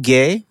it's a little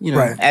gay,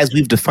 right. As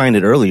we've defined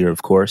it earlier,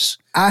 of course.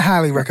 I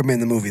highly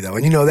recommend the movie, though.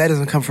 And, that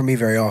doesn't come from me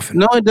very often.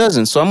 No, it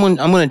doesn't. So I'm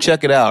going to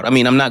check it out. I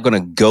mean, I'm not going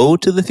to go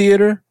to the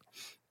theater,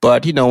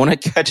 but, when I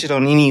catch it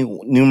on any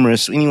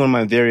one of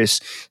my various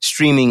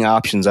streaming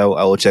options, I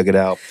will check it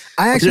out.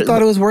 I actually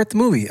thought it was worth the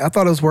movie. I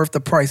thought it was worth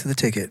the price of the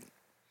ticket.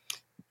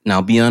 Now,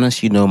 be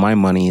honest, my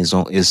money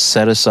is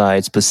set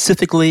aside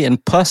specifically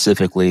and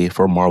pacifically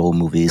for Marvel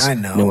movies. I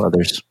know. No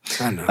others.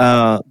 I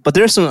know. But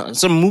there's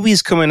some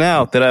movies coming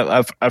out that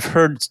I've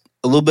heard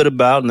a little bit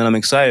about and that I'm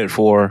excited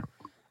for.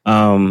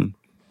 Do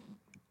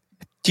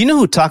you know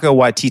who Taika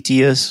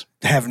Waititi is?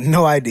 I have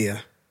no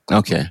idea.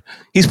 Okay.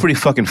 He's pretty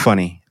fucking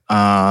funny.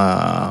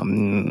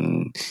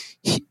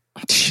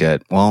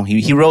 Well,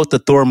 he wrote the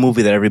Thor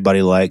movie that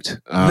everybody liked.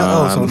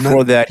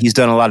 Before that, he's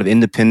done a lot of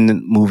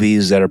independent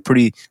movies that are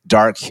pretty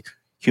dark,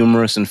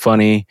 humorous, and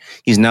funny.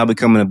 He's now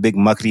becoming a big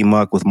muckety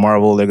muck with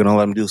Marvel. They're going to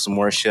let him do some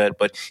more shit.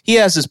 But he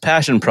has this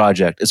passion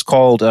project. It's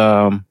called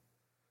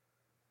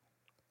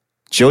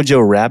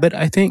Jojo Rabbit,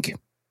 I think.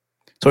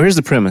 So here's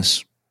the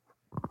premise.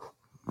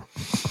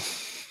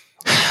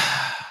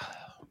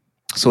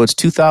 So it's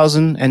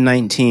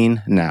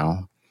 2019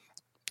 now.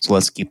 So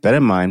let's keep that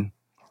in mind.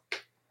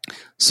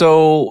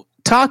 So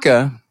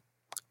Taka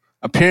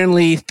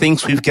apparently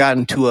thinks we've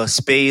gotten to a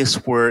space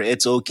where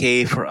it's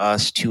okay for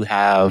us to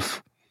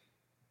have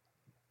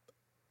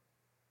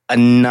a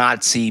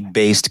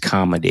Nazi-based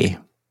comedy.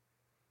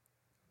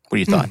 What are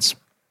your thoughts?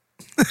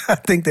 I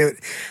think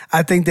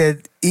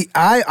that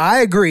I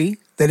agree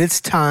that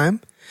it's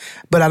time,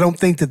 but I don't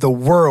think that the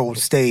world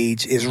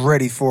stage is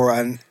ready for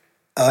anything.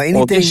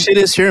 Well, this shit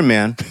is here,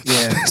 man.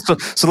 Yeah.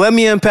 So let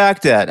me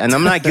unpack that. And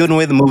I'm not giving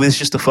away the movie. It's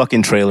just a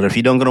fucking trailer. If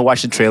you don't go to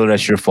watch the trailer,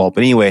 that's your fault.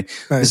 But anyway,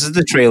 This is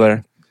the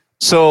trailer.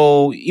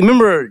 So you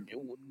remember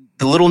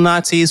the little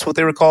Nazis, what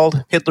they were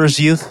called? Hitler's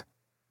Youth?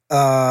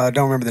 Don't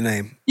remember the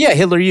name. Yeah,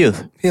 Hitler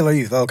Youth. Hitler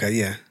Youth. Okay,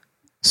 yeah.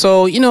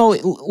 So,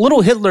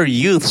 little Hitler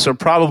Youths are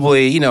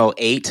probably,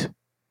 8,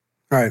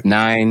 right,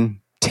 9,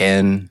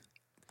 10.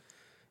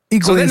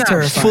 Equally so they're not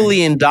terrifying.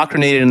 fully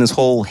indoctrinated in this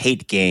whole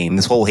hate game,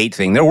 this whole hate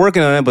thing. They're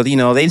working on it, but,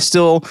 they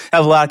still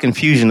have a lot of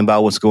confusion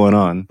about what's going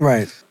on.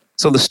 Right.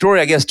 So the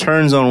story, I guess,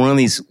 turns on one of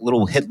these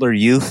little Hitler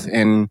Youth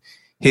and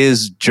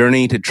his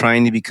journey to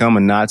trying to become a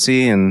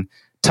Nazi. And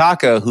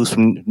Taka, who's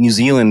from New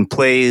Zealand,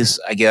 plays,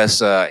 I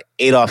guess,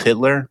 Adolf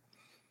Hitler,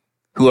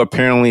 who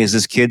apparently is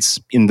this kid's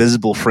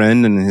invisible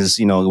friend and his,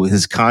 with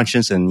his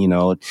conscience and,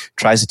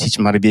 tries to teach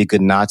him how to be a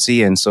good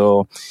Nazi. And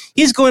so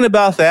he's going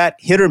about that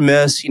hit or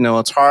miss.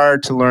 It's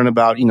hard to learn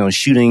about,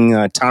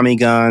 shooting Tommy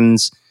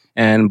guns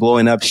and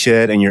blowing up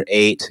shit. And you're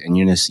 8 and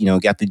you're just,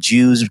 got the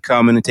Jews who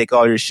come in and take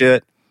all your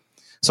shit.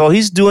 So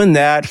he's doing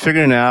that,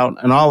 figuring it out.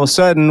 And all of a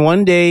sudden,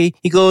 one day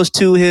he goes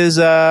to his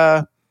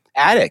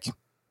attic. Do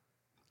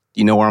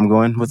you know where I'm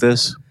going with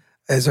this?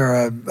 Is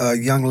there a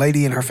young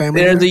lady in her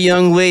family? There's a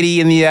young lady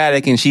in the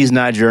attic, and she's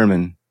not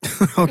German.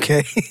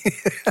 Okay.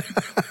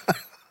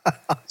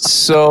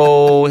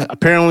 So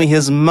apparently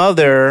his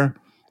mother,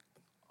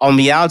 on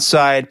the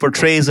outside,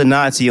 portrays a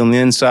Nazi. On the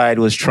inside,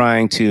 was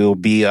trying to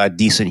be a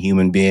decent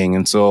human being.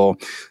 And so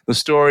the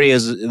story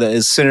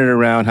is centered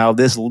around how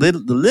this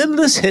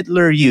littlest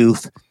Hitler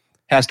Youth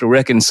has to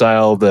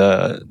reconcile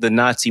the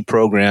Nazi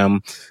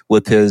program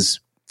with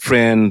his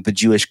friend, the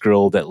Jewish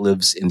girl that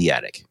lives in the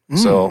attic.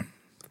 So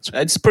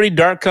it's a pretty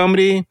dark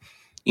comedy.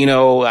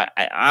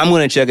 I'm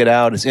going to check it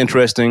out. It's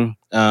interesting.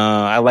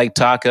 I like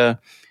Taka.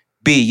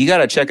 B, you got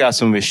to check out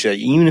some of his shit.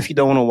 Even if you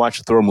don't want to watch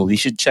the Thor movie, you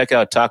should check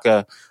out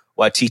Taka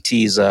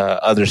Waititi's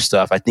other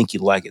stuff. I think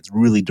you'd like it. It's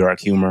really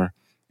dark humor.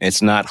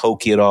 It's not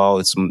hokey at all.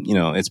 It's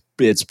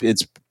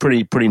it's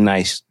pretty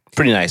nice.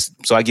 Pretty nice.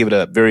 So I give it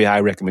a very high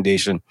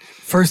recommendation.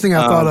 First thing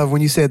I thought of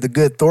when you said the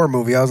good Thor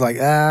movie, I was like,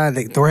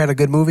 Thor had a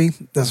good movie?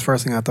 That's the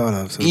first thing I thought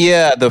of. So.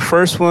 Yeah, the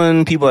first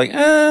one, people are like,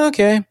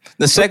 okay.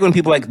 The second one,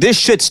 people are like, this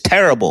shit's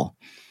terrible.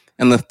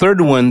 And the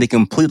third one, they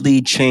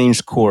completely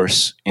changed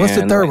course. What's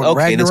the third one?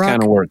 Okay, this Ragnarok?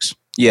 kind of works.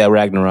 Yeah,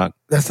 Ragnarok.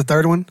 That's the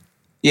third one?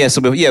 Yeah,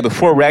 so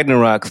before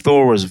Ragnarok,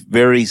 Thor was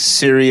very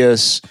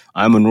serious.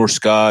 I'm a Norse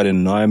god,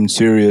 and I'm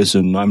serious,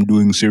 and I'm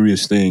doing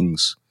serious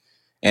things.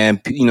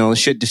 And, the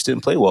shit just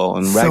didn't play well.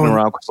 And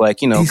Ragnarok was like,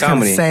 he's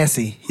comedy.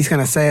 He's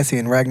kind of sassy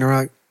in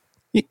Ragnarok.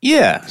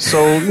 Yeah.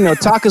 So,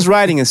 Taka's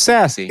writing is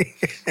sassy.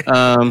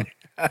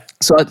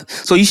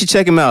 So you should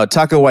check him out,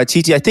 Taka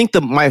Waititi. I think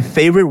my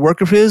favorite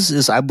work of his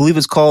is, I believe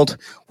it's called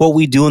What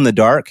We Do in the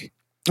Dark.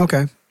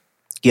 Okay.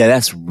 Yeah,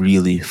 that's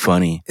really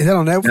funny. Is that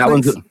on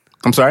Netflix?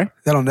 I'm sorry? Is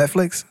that on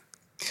Netflix?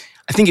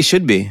 I think it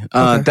should be.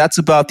 Okay. That's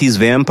about these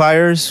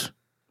vampires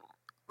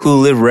who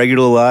live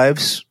regular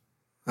lives.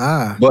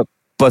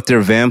 But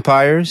they're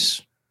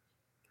vampires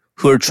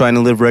who are trying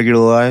to live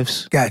regular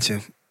lives.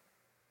 Gotcha.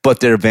 But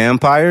they're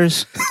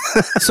vampires.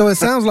 So it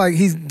sounds like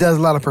he does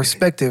a lot of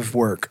perspective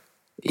work.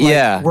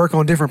 Work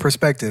on different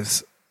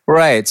perspectives.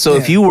 Right. So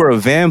if you were a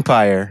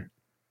vampire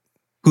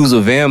who's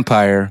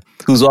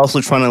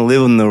also trying to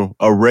live in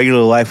a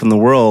regular life in the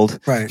world,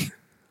 right,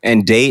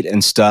 and date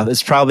and stuff,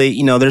 it's probably,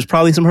 there's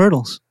probably some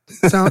hurdles.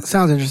 Sounds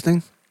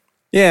interesting.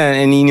 Yeah,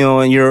 and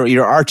and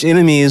your arch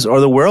enemies are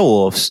the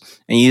werewolves,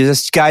 and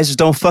guys just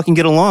don't fucking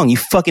get along. You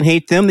fucking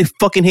hate them, they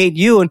fucking hate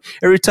you, and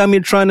every time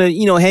you're trying to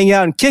hang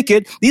out and kick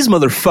it, these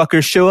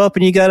motherfuckers show up,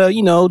 and you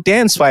gotta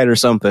dance fight or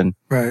something.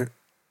 Right.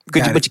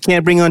 But you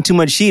can't bring on too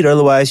much heat,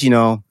 otherwise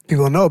people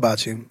will know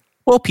about you.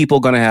 Well, people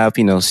are gonna have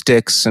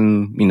sticks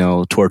and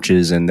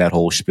torches and that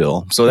whole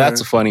spiel. So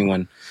that's a funny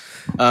one.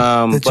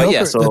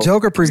 The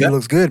Joker preview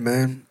looks good,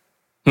 man.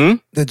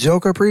 The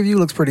Joker preview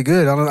looks pretty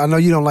good. I know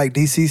you don't like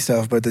DC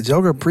stuff, but the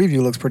Joker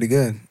preview looks pretty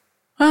good.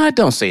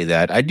 Don't say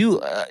that. I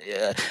do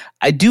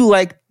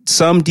like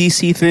some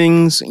DC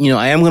things.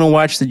 I am going to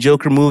watch the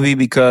Joker movie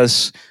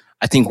because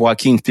I think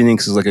Joaquin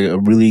Phoenix is like a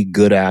really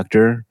good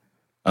actor.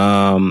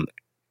 But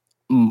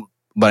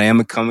I am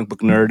a comic book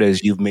nerd,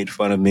 as you've made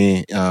fun of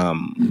me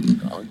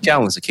on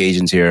countless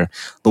occasions here.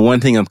 The one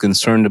thing I'm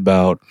concerned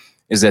about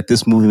is that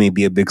this movie may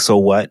be a big so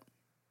what.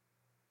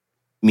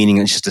 Meaning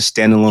it's just a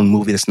standalone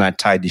movie that's not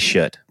tied to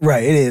shit.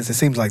 Right, it is. It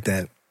seems like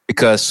that.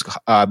 Because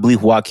I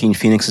believe Joaquin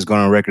Phoenix has gone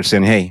on record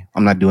saying, hey,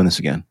 I'm not doing this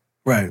again.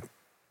 Right.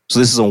 So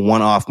this is a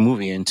one-off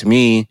movie. And to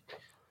me,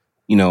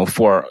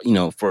 for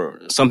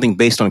something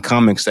based on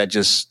comics,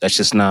 it's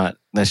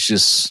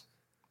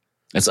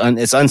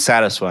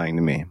unsatisfying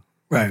to me.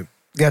 Right.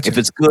 Gotcha. If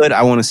it's good,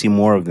 I want to see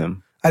more of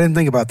them. I didn't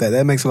think about that.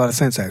 That makes a lot of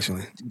sense,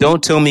 actually.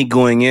 Don't tell me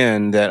going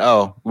in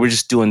that, we're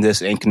just doing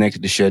this, ain't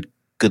connected to shit.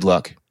 Good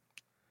luck.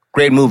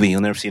 Great movie.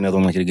 You'll never see another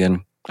one like it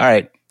again. All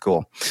right,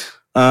 cool.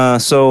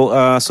 So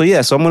I'm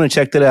going to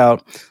check that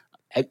out.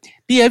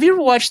 B, have you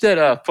ever watched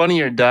that Funny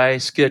or Die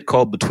skit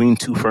called Between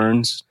Two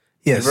Ferns?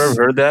 Yes. Have you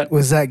ever heard that?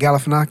 Was that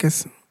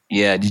Galifianakis?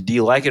 Yeah. Do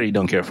you like it or you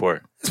don't care for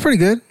it? It's pretty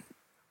good.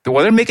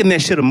 Well, they're making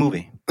that shit a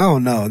movie. Oh,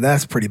 no.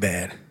 That's pretty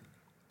bad.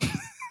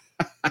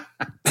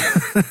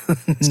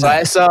 So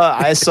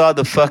I saw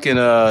the fucking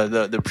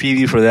the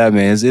preview for that,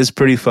 man. It's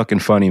pretty fucking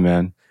funny,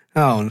 man.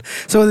 Oh,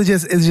 so it's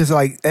just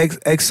like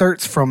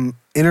excerpts from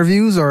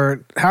interviews,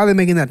 or how are they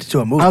making that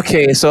to a movie?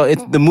 Okay, so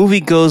the movie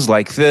goes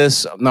like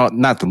this. No,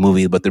 not the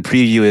movie, but the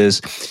preview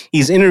is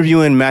he's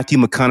interviewing Matthew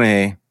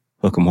McConaughey,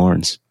 hook 'em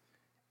horns,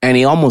 and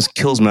he almost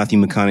kills Matthew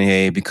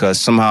McConaughey because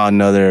somehow or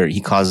another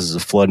he causes a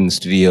flood in the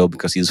studio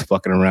because he was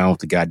fucking around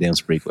with the goddamn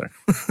sprinkler.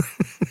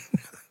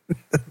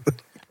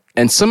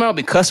 And somehow,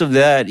 because of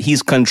that,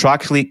 he's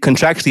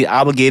contractually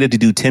obligated to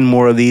do 10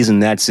 more of these,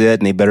 and that's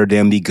it. And they better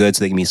damn be good so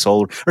they can be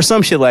sold, or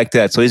some shit like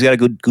that. So he's got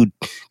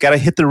to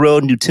hit the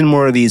road and do 10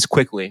 more of these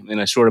quickly in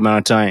a short amount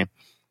of time.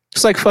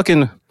 It's like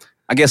fucking,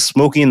 I guess,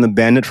 Smokey and the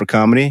Bandit for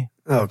comedy.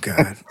 Oh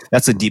God,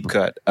 that's a deep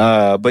cut.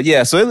 But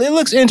yeah, so it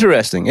looks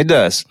interesting. It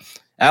does.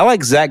 I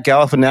like Zach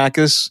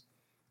Galifianakis.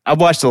 I've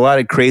watched a lot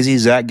of crazy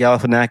Zach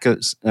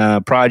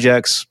Galifianakis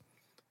projects,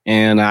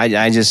 and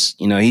I just,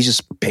 he's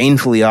just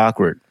painfully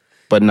awkward.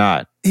 But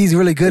not. He's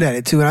really good at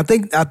it too, and I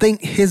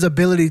think his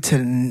ability to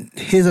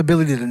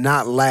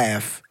not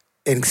laugh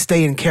and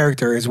stay in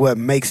character is what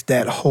makes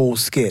that whole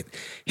skit.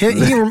 He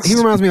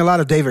reminds me a lot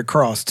of David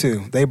Cross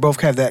too. They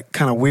both have that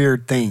kind of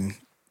weird thing.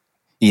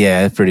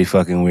 Yeah, it's pretty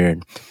fucking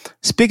weird.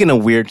 Speaking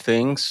of weird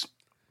things,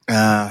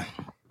 let's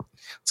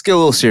get a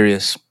little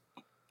serious.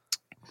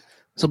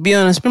 So be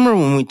honest, remember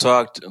when we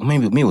talked?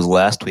 Maybe it was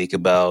last week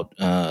about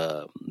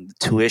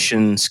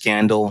tuition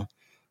scandal.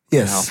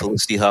 Yes.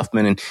 Felicity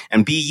Huffman.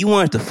 And B, you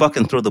wanted to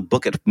fucking throw the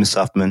book at Miss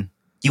Huffman.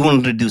 You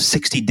wanted to do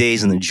 60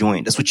 days in the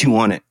joint. That's what you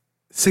wanted.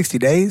 60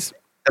 days?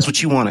 That's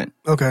what you wanted.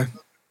 Okay.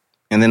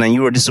 And then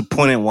you were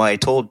disappointed why I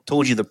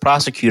told you the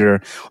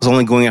prosecutor was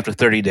only going after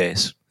 30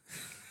 days.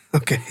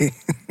 Okay.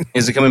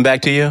 Is it coming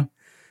back to you?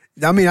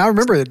 I mean, I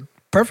remember it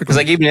perfectly. Because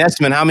I gave you an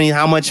estimate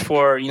how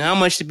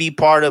much to be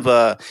part of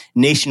a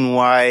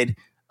nationwide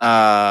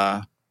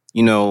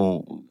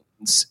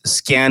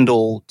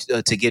scandal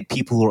to get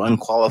people who are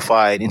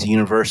unqualified into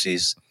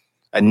universities,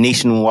 a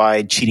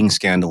nationwide cheating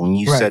scandal, and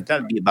you said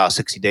that'd be about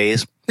 60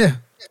 days. Yeah.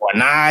 a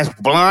nice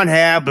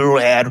blonde-haired,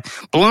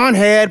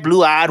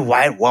 blue-eyed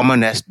white woman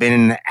that's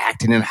been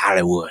acting in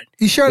Hollywood.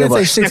 You sure didn't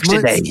say 6 60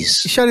 months?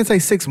 days. You sure didn't say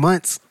 6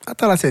 months? I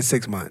thought I said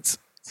 6 months.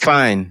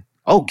 Fine.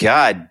 Oh,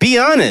 God. Be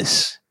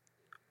honest.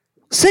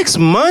 6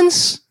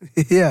 months?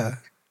 Yeah.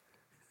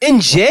 In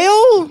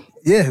jail?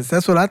 Yes,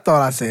 that's what I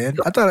thought I said.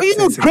 I thought Are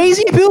you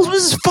crazy, Bills? What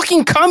is this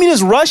fucking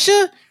communist Russia?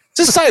 Is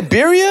this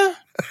Siberia?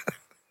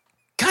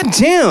 God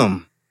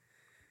damn.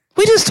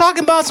 We just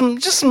talking about some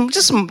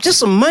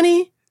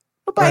money.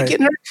 Nobody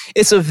getting hurt.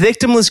 It's a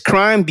victimless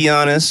crime, be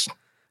honest.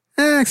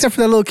 Except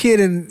for that little kid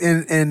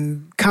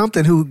in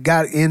Compton who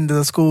got into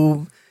the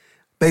school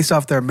based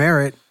off their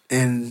merit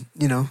and,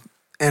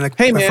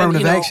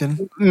 affirmative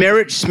action.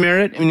 Merit's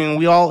merit. I mean,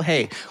 we all,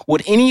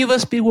 would any of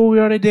us be where we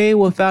are today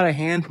without a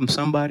hand from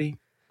somebody?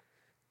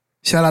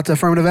 Shout out to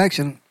affirmative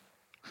action.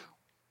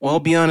 Well,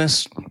 be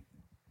honest.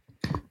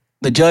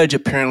 The judge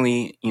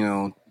apparently,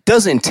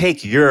 doesn't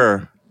take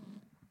your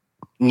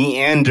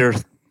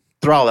Neanderthal,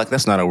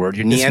 that's not a word,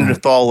 your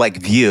Neanderthal-like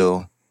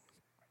view,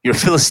 your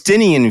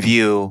Philistinian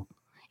view,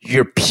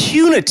 your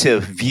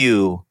punitive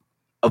view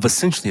of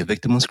essentially a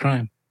victimless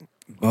crime.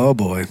 Oh,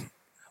 boy.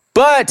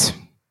 But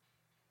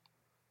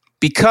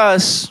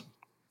because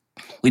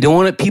we don't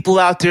want people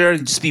out there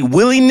to just be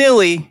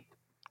willy-nilly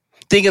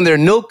thinking there are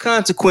no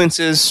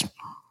consequences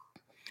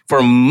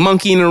for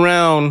monkeying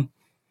around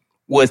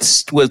with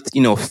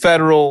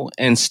federal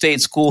and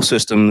state school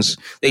systems,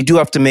 they do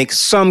have to make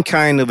some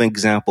kind of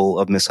example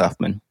of Miss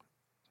Huffman.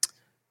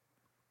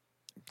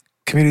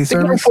 Community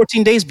service?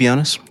 14 days, be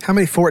honest. How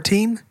many?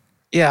 14?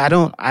 Yeah,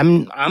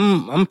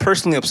 I'm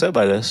personally upset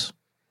by this.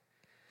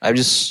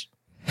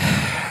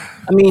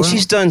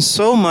 She's done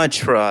so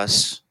much for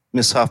us,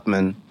 Miss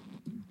Huffman.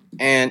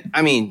 And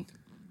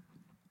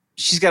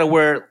she's got to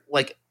wear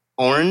like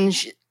an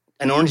orange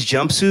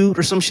jumpsuit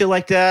or some shit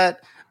like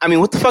that.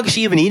 What the fuck is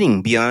she even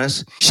eating, be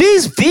honest?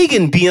 She's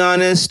vegan, be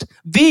honest.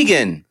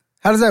 Vegan.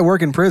 How does that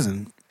work in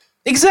prison?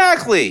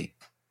 Exactly.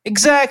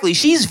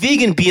 She's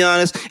vegan, be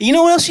honest. You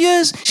know what else she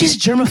is? She's a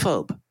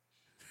germaphobe.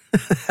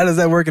 How does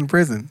that work in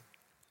prison?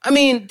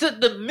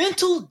 The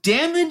mental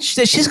damage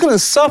that she's going to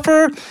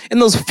suffer in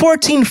those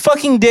 14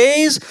 fucking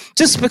days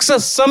just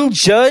because some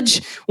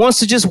judge wants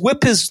to just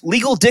whip his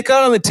legal dick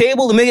out on the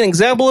table to make an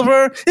example of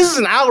her. This is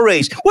an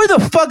outrage. Where the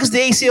fuck is the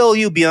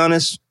ACLU, be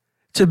honest?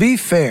 To be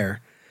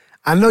fair,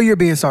 I know you're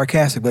being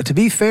sarcastic, but to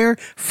be fair,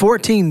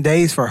 14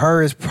 days for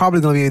her is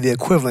probably going to be the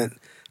equivalent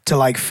to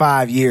like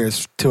 5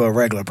 years to a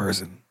regular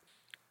person.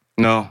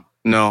 No.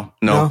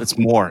 It's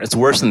more. It's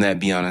worse than that,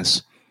 be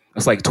honest.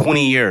 It's like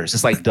 20 years.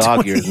 It's like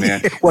dog years,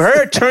 man. What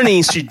her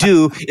attorneys should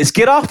do is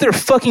get off their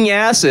fucking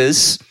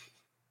asses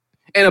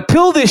and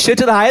appeal this shit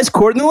to the highest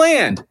court in the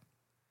land.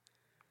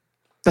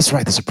 That's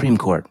right, the Supreme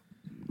Court.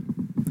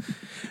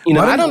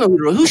 I don't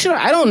know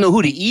I don't know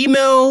who to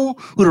email,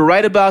 who to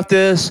write about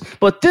this,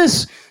 but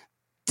this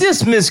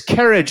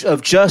miscarriage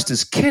of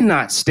justice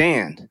cannot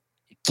stand.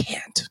 It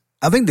can't.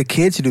 I think the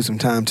kid should do some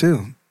time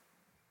too.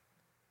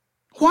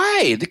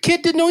 Why? The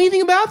kid didn't know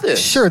anything about this.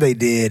 Sure they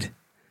did.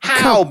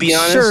 How, be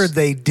honest? Sure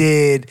they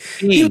did.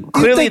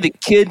 Clearly the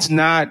kid's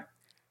not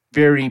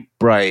very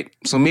bright,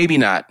 so maybe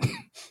not.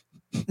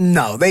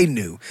 No, they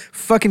knew.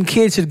 Fucking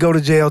kids should go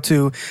to jail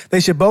too. They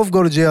should both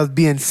go to jail,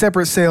 be in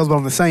separate cells but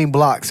on the same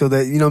block so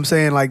that,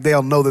 like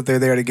they'll know that they're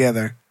there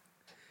together.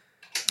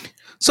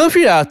 So if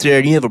you're out there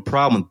and you have a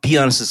problem with, be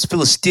honest, his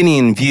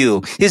Philistinian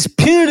view, his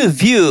punitive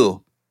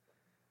view,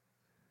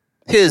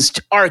 his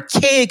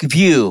archaic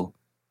view,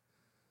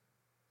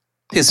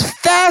 his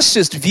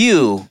fascist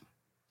view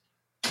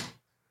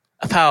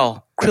of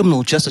how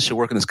criminal justice should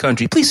work in this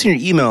country, please send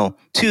your email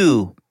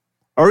to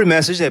or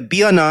message at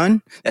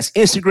BeOnOn. That's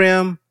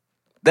Instagram.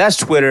 That's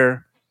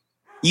Twitter.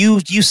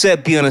 You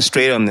set Be Honest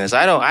straight on this.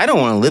 I don't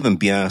want to live in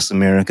Be Honest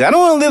America. I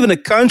don't want to live in a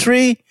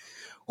country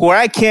where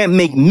I can't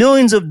make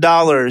millions of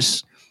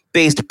dollars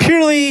based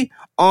purely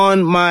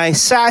on my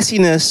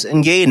sassiness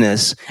and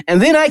gayness,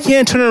 and then I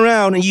can't turn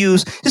around and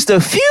use just a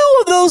few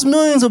of those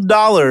millions of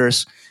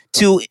dollars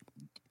to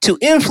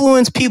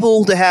influence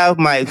people to have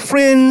my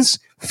friends,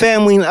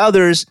 family, and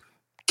others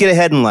get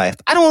ahead in life.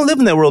 I don't want to live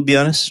in that world, be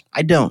honest.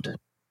 I don't,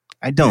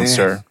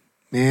 sir.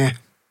 Yeah.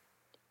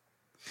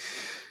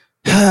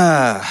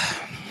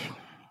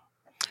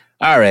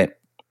 All right.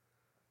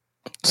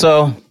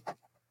 So,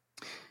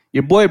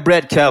 your boy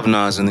Bret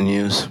Kavanaugh is in the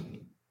news.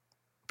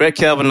 Bret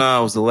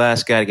Kavanaugh was the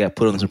last guy that got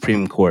put on the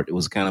Supreme Court. It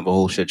was kind of a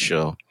whole shit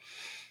show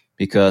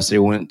because they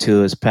went to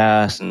his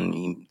past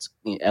and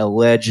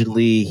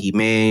allegedly he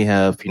may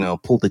have,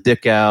 pulled the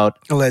dick out.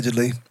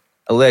 Allegedly.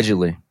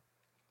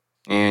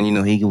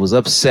 And, he was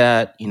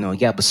upset. He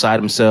got beside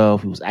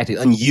himself. He was acting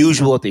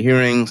unusual at the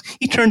hearings.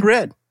 He turned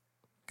red.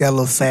 Got a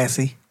little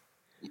sassy.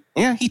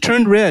 Yeah, he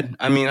turned red.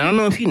 I don't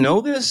know if you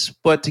know this,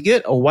 but to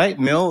get a white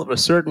male of a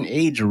certain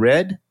age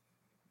red,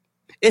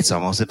 it's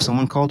almost as if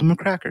someone called him a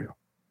cracker.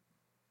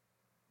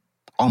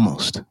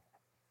 Almost,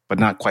 but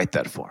not quite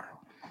that far.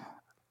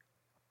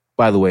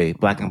 By the way,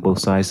 Black on Both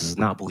Sides does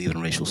not believe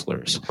in racial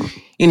slurs.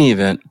 Any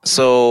event,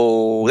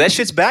 so that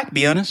shit's back,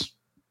 be honest.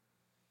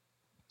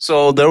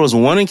 So there was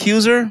one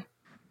accuser,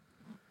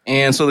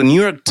 and so the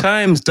New York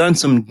Times done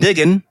some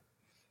digging,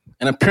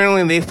 and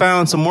apparently they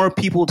found some more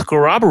people to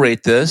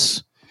corroborate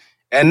this.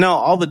 And now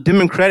all the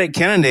Democratic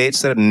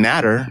candidates that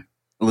matter,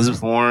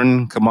 Elizabeth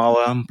Warren,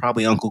 Kamala,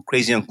 probably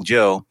Crazy Uncle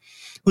Joe,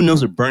 who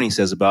knows what Bernie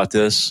says about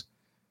this,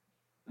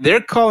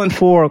 they're calling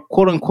for,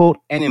 quote unquote,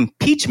 an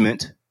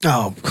impeachment.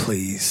 Oh,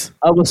 please.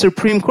 Of a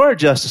Supreme Court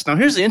justice. Now,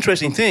 here's the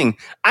interesting thing.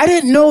 I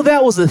didn't know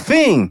that was a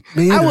thing.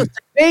 I was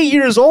 8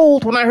 years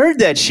old when I heard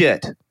that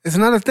shit. It's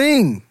not a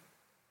thing.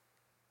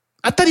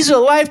 I thought these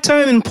are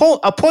lifetime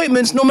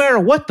appointments no matter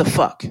what the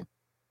fuck.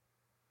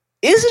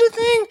 Is it a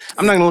thing?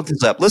 I'm not going to look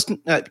this up.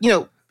 Listen,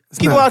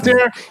 people out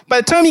there,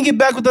 by the time you get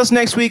back with us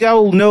next week, I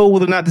will know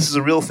whether or not this is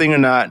a real thing or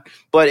not.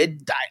 But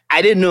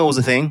I didn't know it was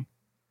a thing.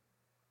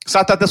 So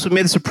I thought that's what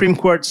made the Supreme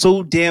Court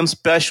so damn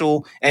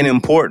special and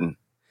important.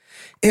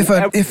 If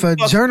a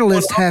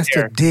journalist has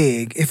to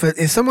dig,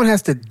 if someone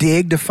has to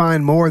dig to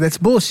find more, that's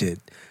bullshit.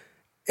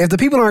 If the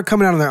people aren't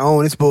coming out on their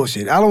own, it's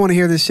bullshit. I don't want to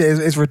hear this shit.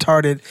 It's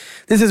retarded.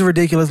 This is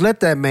ridiculous. Let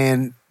that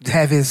man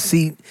have his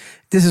seat.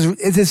 This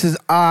is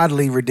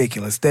oddly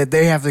ridiculous that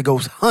they have to go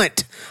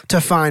hunt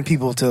to find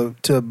people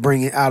to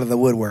bring it out of the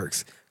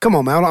woodworks. Come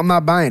on, man. I'm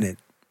not buying it.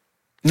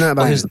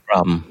 Here's the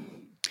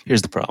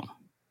problem.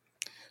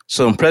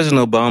 So in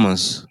President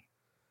Obama's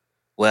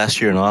last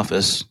year in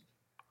office,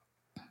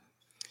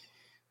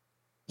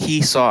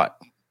 he sought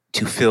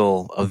to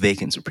fill a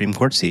vacant Supreme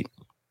Court seat.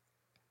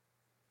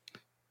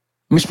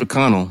 Mitch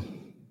McConnell,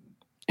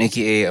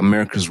 a.k.a.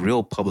 America's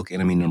real public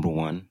enemy number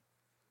one,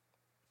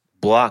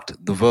 blocked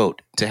the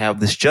vote to have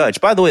this judge.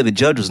 By the way, the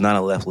judge was not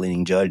a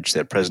left-leaning judge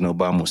that President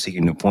Obama was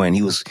seeking to appoint.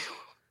 He was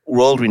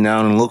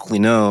world-renowned and locally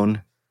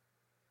known,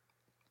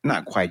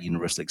 not quite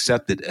universally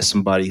accepted, as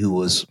somebody who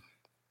was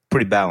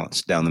pretty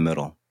balanced down the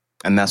middle.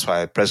 And that's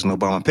why President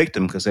Obama picked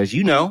him, because as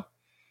you know,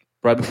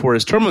 right before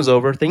his term was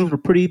over, things were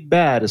pretty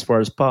bad as far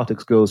as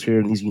politics goes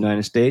here in these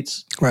United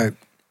States. Right.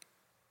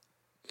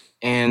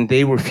 And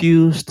they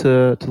refused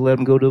to let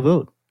him go to a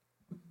vote.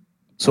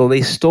 So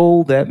they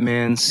stole that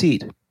man's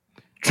seat.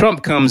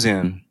 Trump comes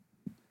in,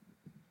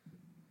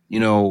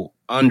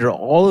 under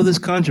all of this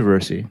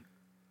controversy,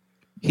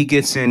 he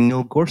gets in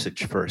Neil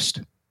Gorsuch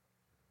first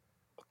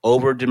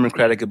over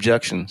Democratic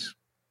objections.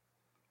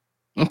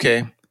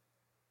 Okay.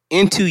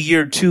 Into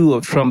year 2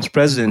 of Trump's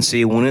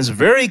presidency, when it's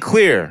very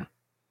clear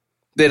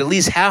that at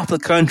least half the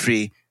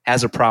country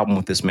has a problem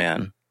with this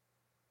man.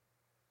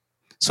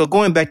 So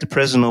going back to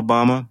President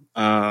Obama,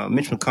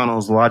 Mitch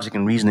McConnell's logic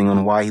and reasoning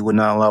on why he would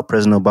not allow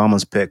President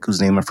Obama's pick, whose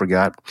name I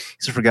forgot,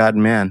 he's a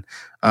forgotten man,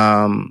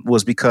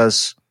 was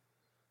because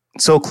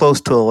so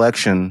close to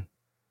election,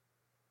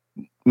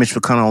 Mitch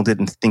McConnell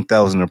didn't think that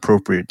was an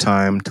appropriate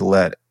time to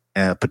let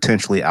a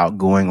potentially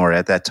outgoing, or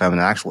at that time an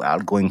actual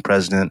outgoing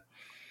president,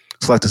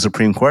 select a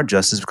Supreme Court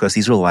justice, because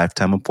these were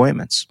lifetime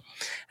appointments.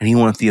 And he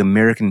wanted the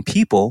American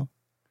people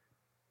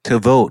to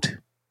vote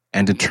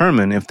and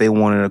determine if they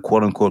wanted a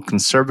quote-unquote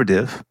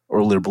conservative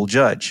or liberal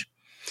judge.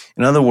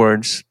 In other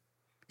words,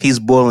 he's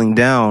boiling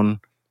down,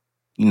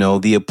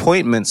 the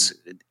appointments,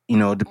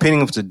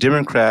 depending if it's a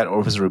Democrat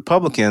or if it's a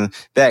Republican,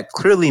 that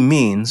clearly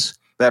means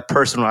that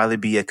person will either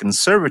be a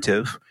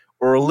conservative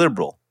or a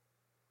liberal.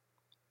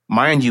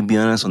 Mind you, be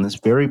honest, on this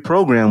very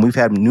program, we've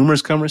had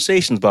numerous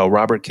conversations about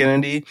Robert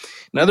Kennedy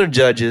and other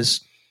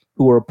judges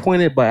who were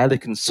appointed by either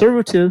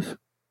conservative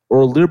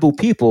or liberal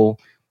people,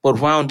 but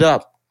wound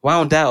up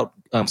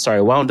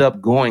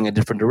going a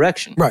different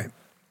direction.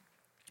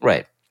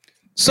 Right.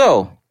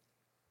 So,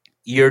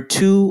 year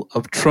 2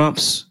 of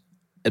Trump's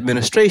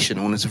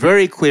administration, when it's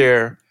very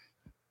clear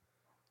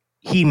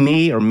he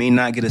may or may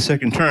not get a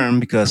second term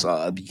because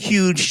a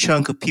huge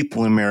chunk of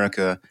people in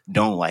America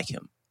don't like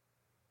him.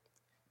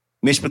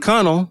 Mitch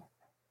McConnell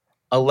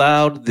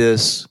allowed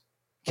this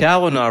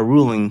Kavanaugh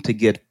ruling to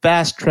get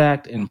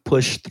fast-tracked and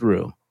pushed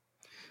through.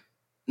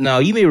 Now,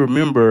 you may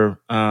remember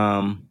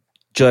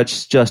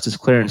Justice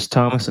Clarence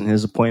Thomas and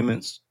his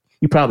appointments.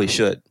 You probably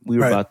should. We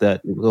were about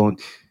that.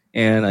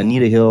 And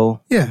Anita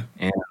Hill. Yeah.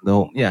 And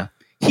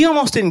he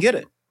almost didn't get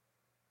it.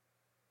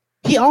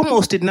 He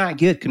almost did not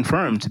get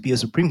confirmed to be a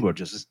Supreme Court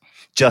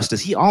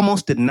justice. He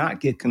almost did not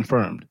get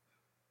confirmed.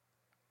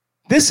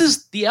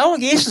 The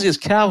allegations against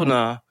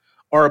Kavanaugh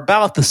are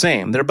about the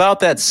same. They're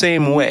about that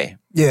same way.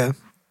 Yeah.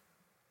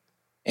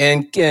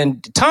 And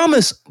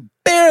Thomas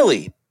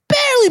barely.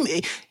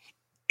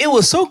 It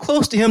was so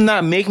close to him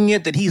not making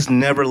it that he's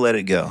never let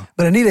it go.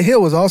 But Anita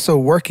Hill was also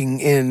working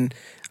in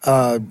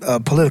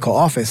a political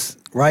office,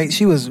 right?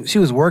 She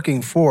was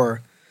working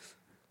for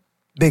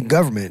big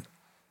government.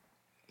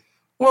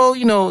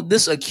 Well,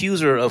 this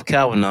accuser of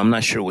Kavanaugh, I'm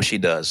not sure what she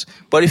does.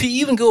 But if you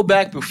even go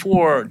back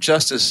before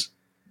Justice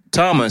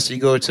Thomas, you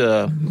go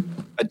to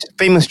a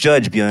famous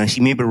judge, be honest,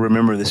 you maybe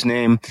remember this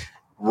name,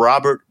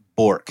 Robert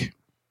Bork.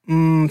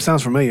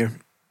 Sounds familiar.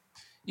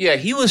 Yeah,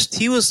 he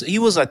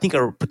was I think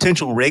a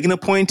potential Reagan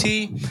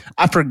appointee.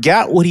 I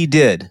forgot what he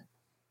did.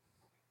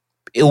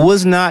 It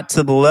was not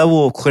to the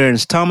level of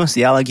Clarence Thomas,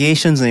 the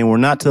allegations, and they were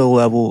not to the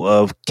level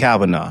of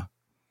Kavanaugh.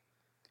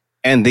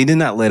 And they did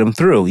not let him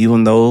through,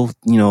 even though,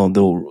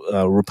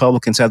 the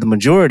Republicans had the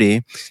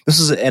majority. This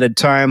is at a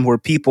time where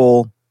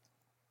people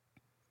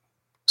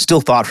still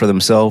thought for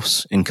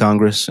themselves in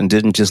Congress and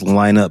didn't just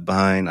line up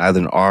behind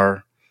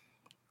either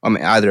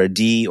either a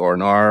D or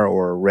an R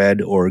or a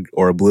red or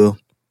a blue.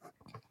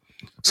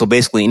 So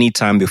basically, any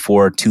time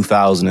before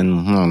 2000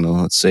 and I don't know,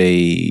 let's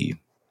say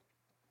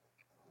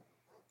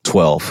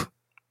 12.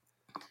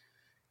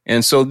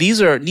 And so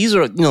these are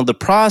the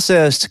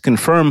process to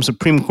confirm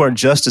Supreme Court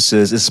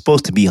justices is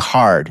supposed to be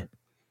hard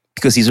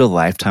because these are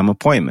lifetime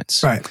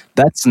appointments. Right.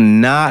 That's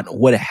not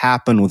what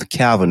happened with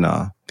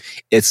Kavanaugh.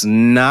 It's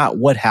not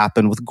what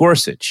happened with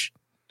Gorsuch.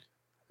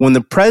 When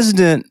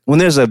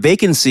there's a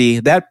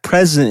vacancy, that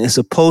president is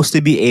supposed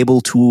to be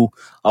able to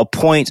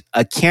appoint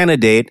a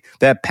candidate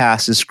that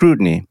passes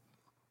scrutiny.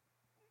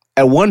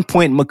 At one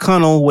point,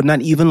 McConnell would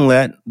not even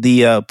let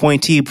the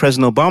appointee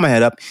President Obama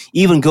had up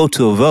even go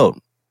to a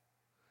vote.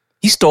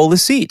 He stole the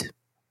seat.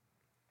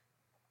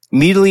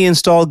 Immediately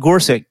installed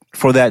Gorsuch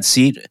for that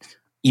seat,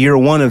 year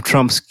one of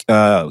Trump's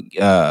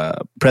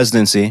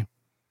presidency.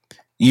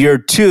 Year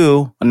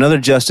two, another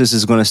justice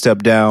is going to step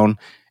down,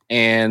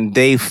 and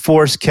they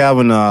forced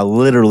Kavanaugh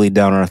literally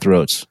down our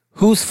throats.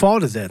 Whose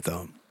fault is that,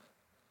 though?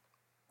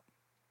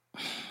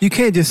 You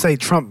can't just say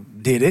Trump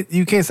did it.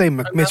 You can't say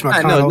Mitch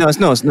McConnell.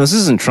 No, this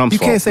isn't Trump's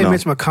fault. You can't say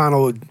Mitch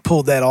McConnell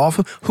pulled that off.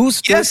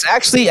 Yes,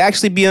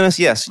 actually, be honest,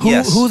 yes.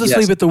 Who's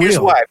asleep at the wheel? Here's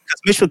why.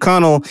 Because Mitch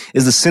McConnell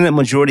is the Senate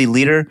Majority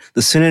Leader.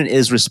 The Senate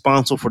is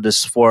responsible for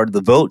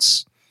the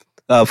votes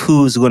of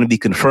who's going to be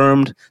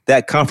confirmed.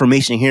 That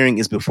confirmation hearing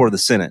is before the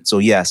Senate. So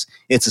yes,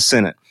 it's a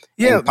Senate.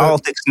 Yeah, and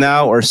politics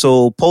now are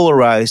so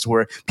polarized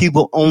where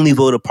people only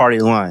vote a party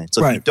line.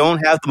 So if you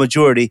don't have the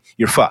majority,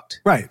 you're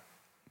fucked. Right.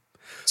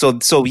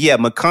 So yeah,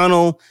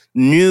 McConnell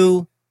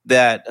knew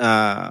that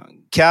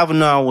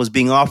Kavanaugh was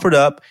being offered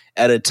up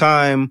at a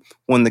time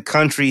when the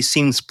country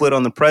seemed split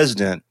on the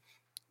president.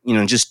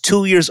 Just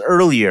 2 years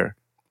earlier,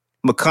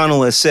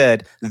 McConnell has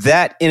said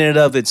that in and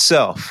of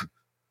itself,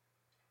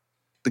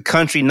 the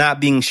country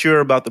not being sure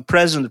about the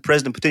president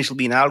potentially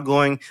being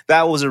outgoing,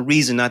 that was a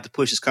reason not to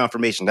push his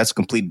confirmation. That's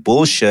complete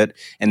bullshit,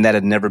 and that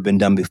had never been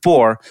done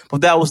before.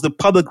 But that was the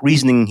public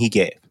reasoning he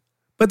gave.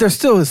 But there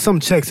still is some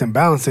checks and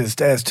balances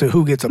as to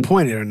who gets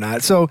appointed or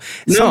not. So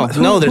there's who's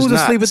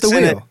not. asleep at the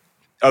wheel?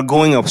 Are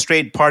going a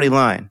straight party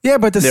line. Yeah,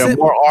 but there are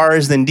more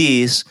R's than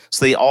D's,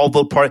 so they all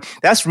vote party.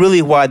 That's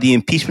really why the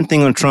impeachment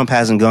thing on Trump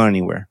hasn't gone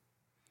anywhere.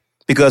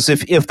 Because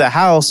if the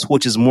House,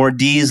 which is more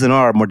D's than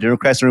R, more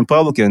Democrats and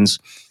Republicans,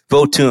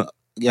 vote on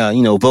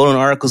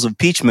articles of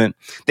impeachment,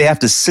 they have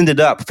to send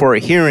it up for a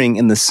hearing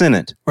in the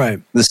Senate.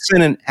 Right. The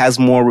Senate has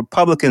more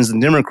Republicans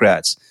than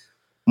Democrats.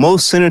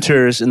 Most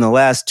senators in the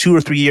last 2 or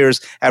 3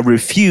 years have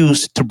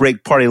refused to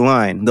break party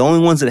line. The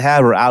only ones that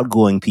have are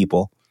outgoing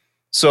people.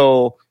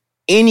 So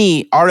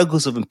any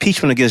articles of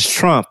impeachment against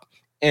Trump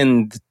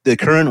and the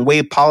current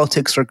way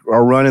politics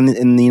are run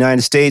in the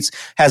United States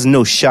has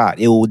no shot.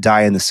 It will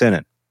die in the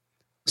Senate.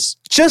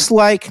 Just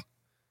like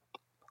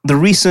the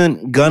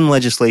recent gun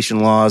legislation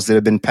laws that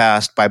have been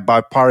passed by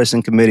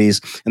bipartisan committees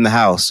in the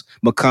House.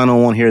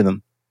 McConnell won't hear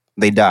them.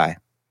 They die.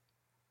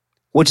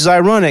 Which is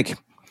ironic.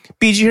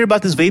 B, did you hear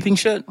about this vaping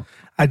shit?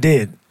 I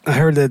did. I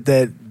heard that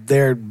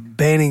they're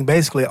banning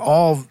basically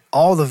all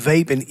the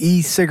vape and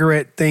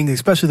e-cigarette things,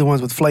 especially the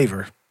ones with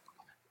flavor.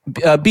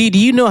 B, do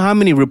you know how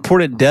many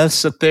reported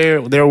deaths that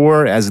there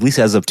were, at least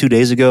as of 2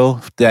 days ago,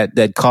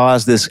 that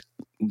caused this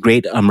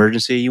great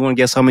emergency? You want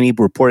to guess how many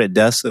reported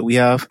deaths that we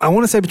have? I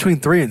want to say between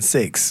 3 and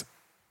 6.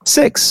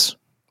 Six.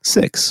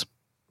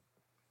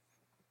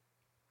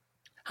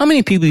 How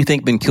many people do you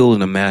think have been killed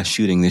in a mass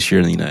shooting this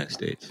year in the United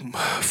States?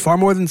 Far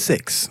more than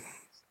 6.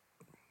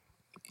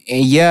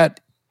 And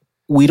yet,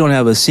 we don't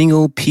have a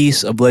single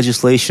piece of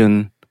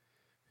legislation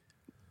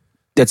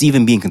that's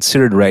even being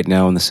considered right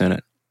now in the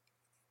Senate.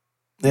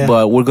 Yeah.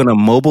 But we're going to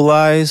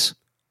mobilize.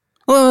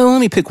 Well,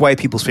 let me pick white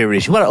people's favorite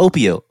issue. What about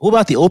opioid? What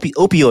about the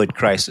opioid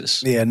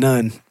crisis? Yeah,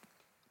 none.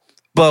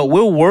 But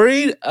we're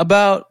worried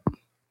about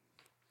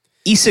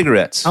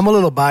e-cigarettes. I'm a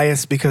little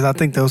biased because I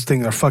think those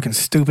things are fucking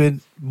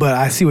stupid, but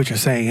I see what you're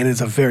saying, and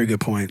it's a very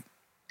good point.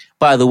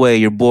 By the way,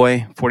 your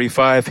boy,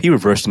 45, he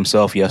reversed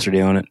himself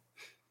yesterday on it.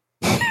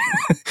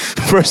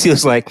 First, he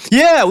was like,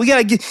 "Yeah, we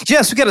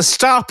gotta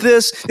stop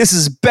this. This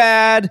is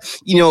bad.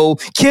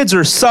 Kids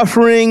are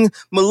suffering.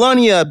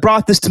 Melania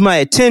brought this to my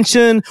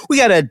attention. We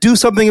gotta do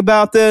something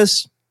about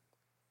this."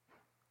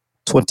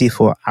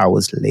 24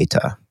 hours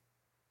later,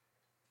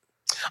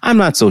 I'm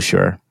not so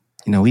sure.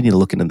 We need to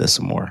look into this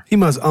some more. He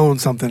must own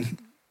something.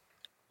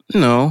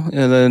 No,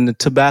 and then the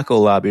tobacco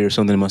lobby or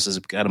something must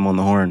have got him on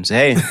the horns.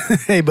 Hey,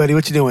 hey, buddy,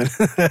 what you doing?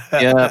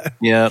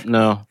 Yeah,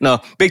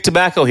 no, big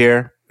tobacco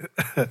here.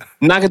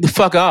 Knock it the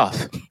fuck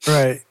off.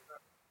 Right.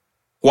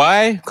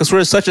 Why? Because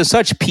we're such and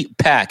such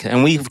PAC,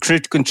 and we've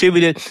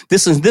contributed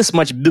this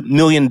much $1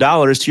 million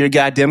to your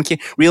goddamn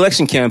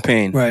re-election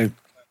campaign. Right.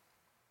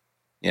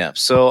 Yeah.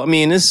 So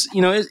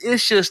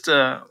it's just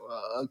a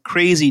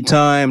crazy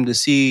time to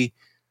see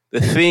the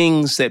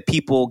things that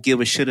people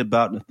give a shit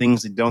about and the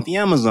things that don't. The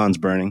Amazon's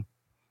burning.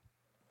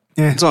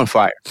 Yeah. It's on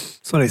fire.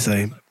 That's what they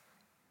say.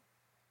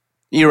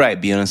 You're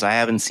right, be honest. I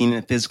haven't seen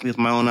it physically with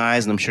my own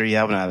eyes, and I'm sure you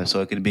haven't either,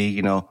 so it could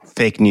be,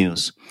 fake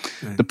news.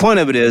 Right. The point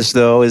of it is,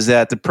 though, is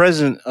that the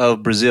president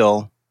of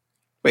Brazil...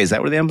 Wait, is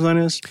that where the Amazon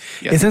is?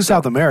 Yeah, it's in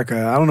South America.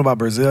 I don't know about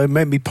Brazil. It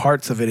may be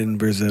parts of it in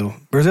Brazil.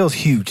 Brazil's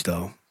huge,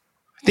 though.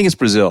 I think it's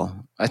Brazil.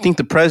 I think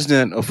the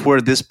president of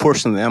where this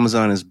portion of the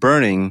Amazon is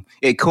burning,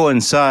 it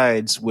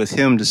coincides with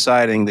him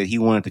deciding that he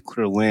wanted to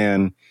clear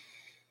land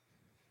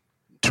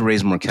to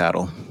raise more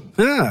cattle.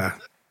 Yeah.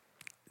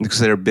 Because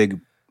they're big,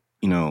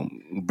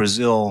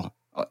 Brazil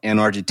and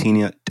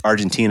Argentina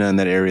in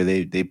that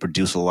area, they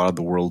produce a lot of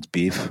the world's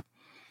beef.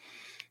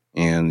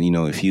 And,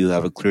 if you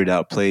have a cleared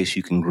out place,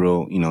 you can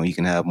grow, you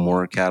can have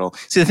more cattle.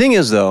 See, the thing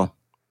is, though,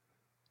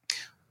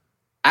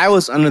 I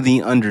was under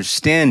the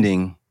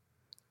understanding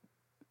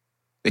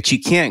that you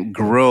can't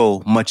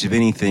grow much of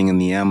anything in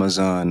the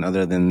Amazon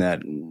other than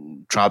that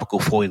tropical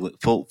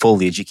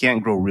foliage. You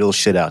can't grow real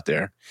shit out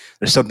there.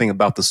 There's something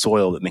about the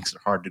soil that makes it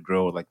hard to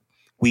grow, like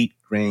wheat,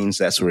 grains,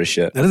 that sort of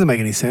shit. That doesn't make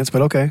any sense,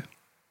 but okay.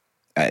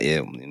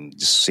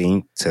 Just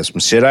seeing some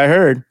shit I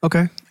heard.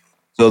 Okay.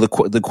 So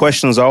the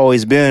question's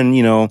always been,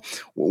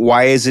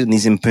 why is it in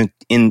these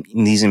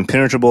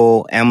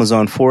impenetrable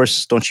Amazon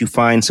forests don't you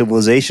find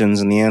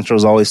civilizations? And the answer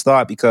is always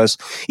thought because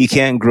you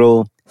can't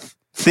grow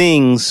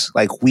things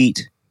like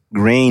wheat,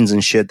 grains,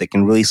 and shit that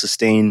can really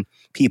sustain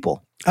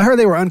people. I heard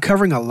they were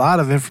uncovering a lot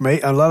of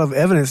information, a lot of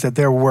evidence that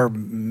there were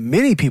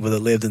many people that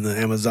lived in the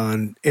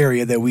Amazon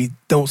area that we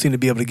don't seem to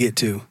be able to get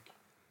to.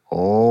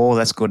 Oh,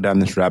 let's go down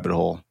this rabbit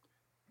hole.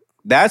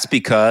 That's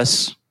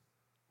because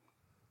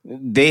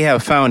they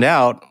have found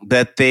out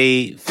that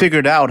they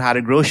figured out how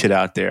to grow shit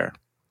out there.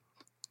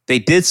 They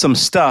did some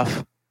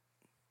stuff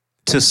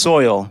to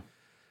soil.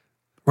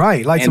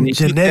 Right, like some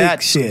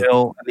genetic shit.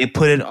 Soil, they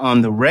put it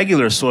on the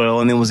regular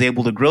soil and it was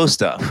able to grow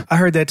stuff. I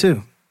heard that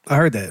too. I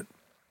heard that.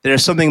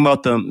 There's something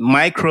about the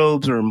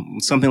microbes or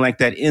something like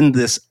that in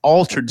this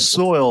altered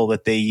soil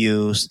that they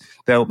used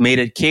that made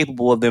it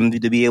capable of them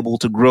to be able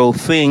to grow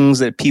things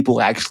that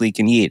people actually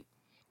can eat.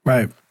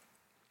 Right.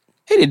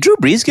 Hey, did Drew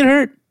Brees get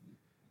hurt?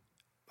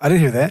 I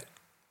didn't hear that.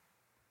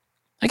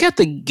 I got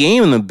the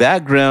game in the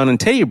background and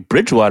Teddy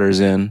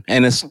Bridgewater's in,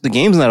 and the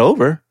game's not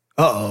over.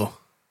 Uh-oh.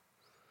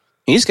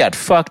 He just got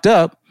fucked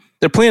up.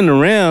 They're playing the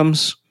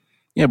Rams.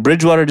 Yeah,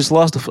 Bridgewater just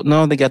lost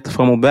no, they got the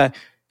fumble back.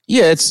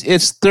 Yeah, it's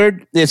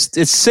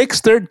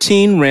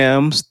 6-13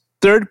 Rams,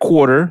 third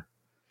quarter.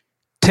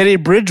 Teddy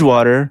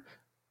Bridgewater.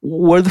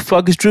 Where the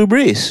fuck is Drew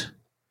Brees?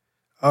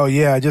 Oh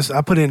yeah,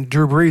 I put in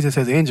Drew Brees. It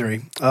says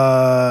injury.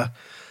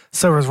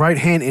 Suffers right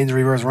hand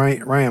injury versus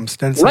Rams.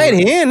 Right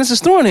hand? That's a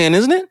throwing hand,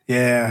 isn't it?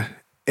 Yeah.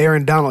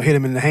 Aaron Donald hit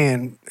him in the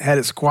hand, had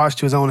it squashed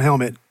to his own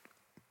helmet.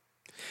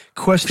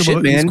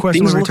 Questionable. Shit, man.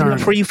 Questionable return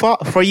for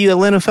you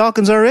Atlanta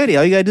Falcons already.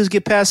 All you gotta do is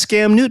get past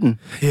Cam Newton.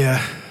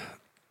 Yeah.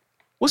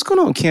 What's going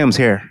on with Cam's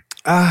hair?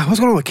 What's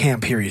going on with Cam,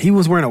 period? He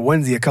was wearing a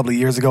onesie a couple of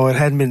years ago. It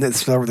hadn't been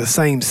the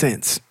same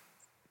since.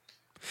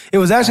 It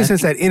was actually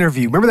since that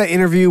interview. Remember that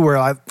interview where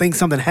I think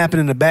something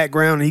happened in the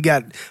background and he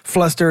got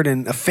flustered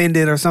and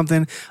offended or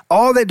something?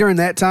 All that during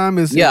that time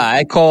is... Yeah,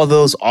 I call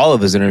those all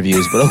of his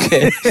interviews, but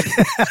okay.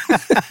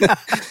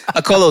 I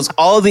call those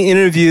all the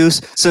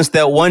interviews since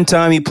that one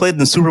time he played in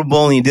the Super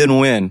Bowl and he didn't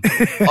win.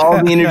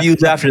 All the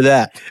interviews after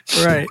that.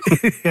 Right.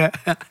 Yeah.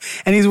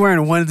 And he's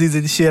wearing onesies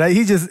and shit.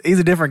 He's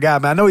a different guy,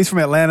 man. I know he's from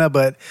Atlanta,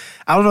 but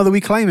I don't know that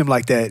we claim him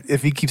like that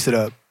if he keeps it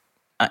up.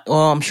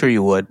 Well, I'm sure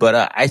you would,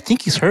 but I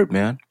think he's hurt,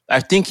 man. I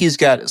think he's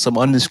got some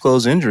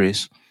undisclosed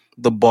injuries.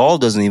 The ball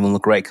doesn't even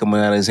look right coming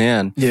out of his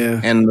hand.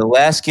 Yeah. And the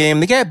last game,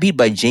 they got beat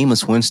by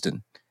Jameis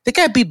Winston. They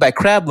got beat by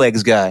Crab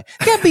Legs guy.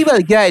 They got beat by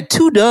the guy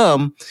too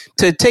dumb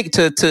to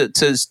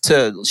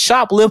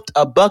shoplift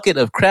a bucket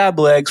of crab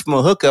legs from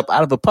a hookup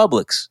out of a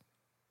Publix.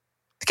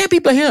 They got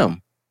beat by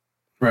him.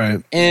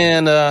 Right.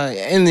 And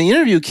in the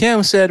interview,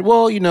 Cam said,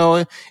 well,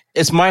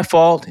 it's my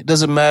fault. It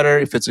doesn't matter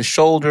if it's a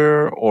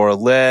shoulder or a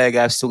leg.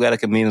 I've still got to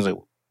come in. I was like,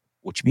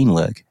 what you mean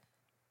leg?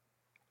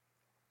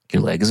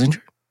 Your leg is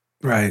injured?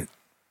 Right.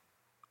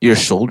 Your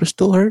shoulder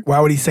still hurt? Why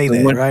would he say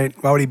that, right?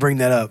 Why would he bring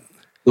that up?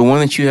 The one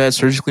that you had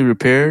surgically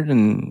repaired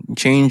and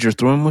changed your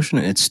throwing motion,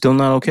 it's still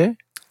not okay?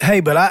 Hey,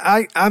 but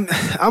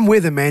I'm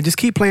with him, man. Just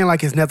keep playing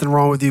like there's nothing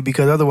wrong with you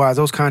because otherwise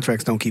those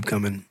contracts don't keep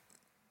coming.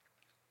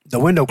 The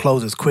window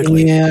closes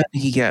quickly. Yeah,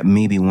 he got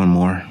maybe one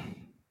more.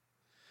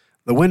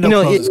 The window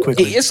closes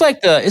quickly. It's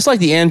like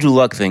the Andrew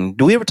Luck thing.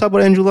 Do we ever talk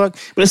about Andrew Luck?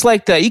 But it's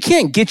like that. You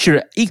can't get you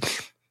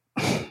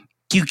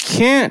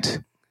can't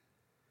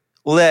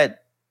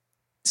let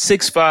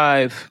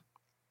 6'5",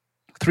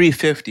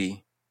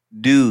 350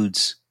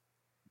 dudes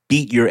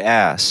beat your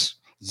ass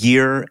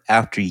year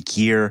after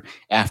year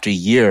after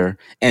year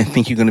and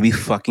think you're going to be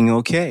fucking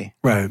okay.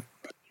 Right.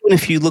 Even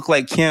if you look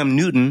like Cam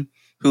Newton,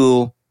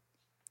 who,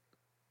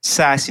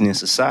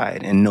 sassiness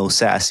aside, and no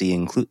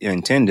sassy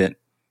intended,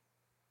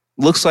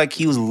 looks like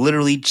he was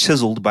literally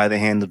chiseled by the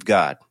hand of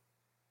God.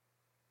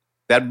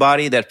 That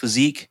body, that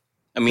physique,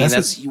 I mean,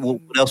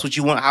 what else would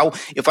you want?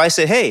 If I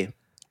said, hey,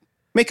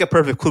 make a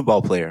perfect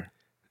football player,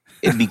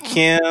 It'd be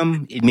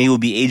Cam. It maybe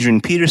would be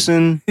Adrian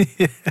Peterson.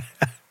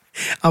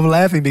 I'm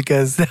laughing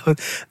because that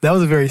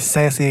was a very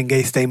sassy and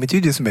gay statement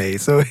you just made.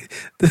 So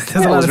it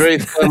was very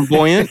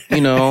flamboyant.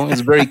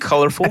 It's very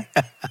colorful.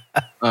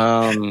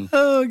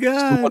 Oh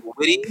God!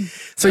 Witty.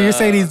 So you're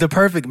saying he's the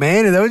perfect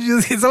man? Is that what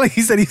it's like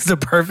you said he's the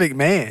perfect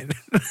man?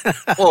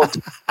 Well,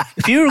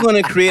 if you were going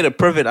to create a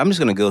perfect, I'm just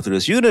going to go through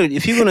this.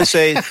 If you're going to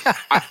say,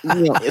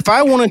 if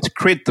I wanted to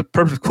create the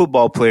perfect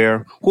football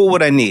player, what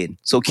would I need?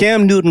 So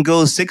Cam Newton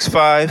goes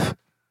 6'5".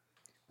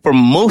 For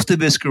most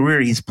of his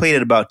career, he's played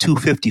at about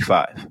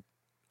 255.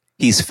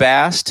 He's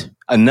fast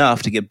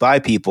enough to get by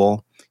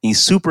people.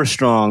 He's super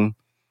strong.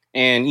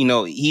 And,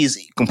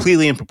 he's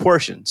completely in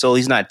proportion. So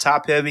he's not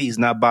top heavy. He's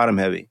not bottom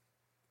heavy.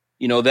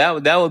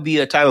 That would be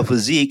a type of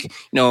physique,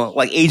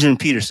 like Adrian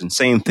Peterson.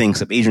 Same thing,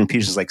 except Adrian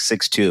Peterson's like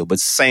 6'2",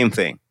 but same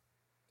thing.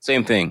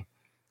 Same thing.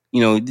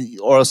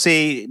 Or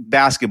say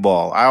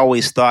basketball. I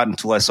always thought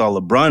until I saw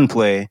LeBron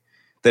play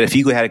that if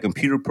you had a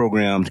computer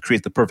program to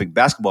create the perfect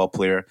basketball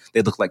player,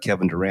 they'd look like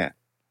Kevin Durant.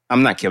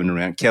 I'm not Kevin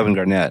Durant, Kevin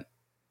Garnett.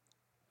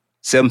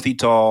 7 feet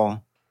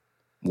tall,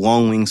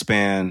 long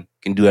wingspan,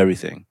 can do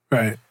everything.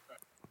 Right.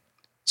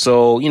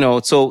 So,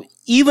 so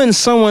even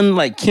someone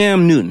like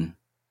Cam Newton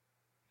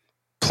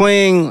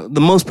playing the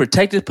most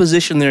protected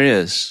position there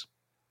is,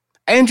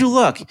 Andrew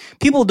Luck,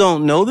 people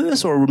don't know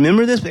this or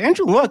remember this, but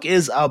Andrew Luck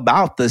is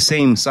about the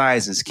same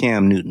size as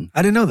Cam Newton.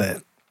 I didn't know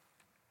that.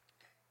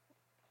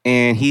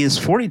 And his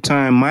 40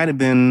 time might have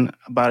been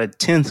about a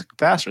 10th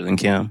faster than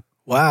Cam.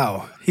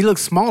 Wow. He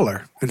looks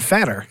smaller and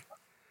fatter.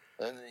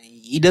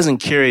 He doesn't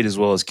carry it as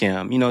well as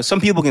Cam. Some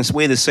people can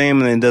weigh the same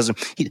and then it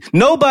doesn't.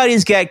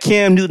 Nobody's got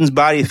Cam Newton's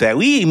body fat.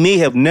 We may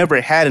have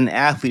never had an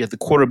athlete at the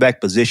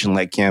quarterback position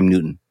like Cam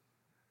Newton.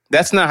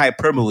 That's not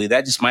hyperbole.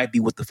 That just might be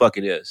what the fuck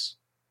it is.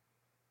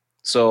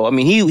 So,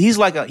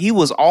 he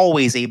was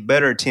always a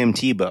better Tim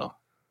Tebow.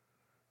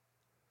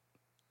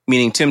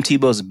 Meaning Tim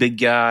Tebow's a big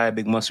guy,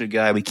 big muscular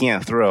guy, but he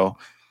can't throw.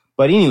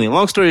 But anyway,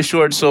 long story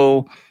short,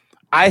 so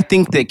I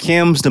think that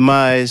Cam's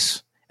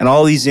demise and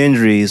all these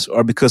injuries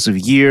are because of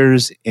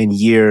years and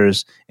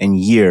years and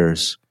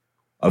years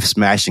of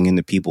smashing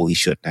into people he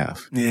shouldn't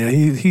have. Yeah,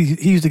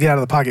 he used to get out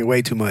of the pocket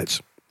way too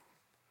much.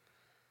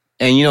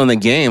 And in the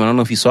game, I don't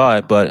know if you saw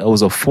it, but it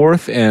was a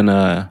 4th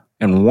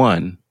and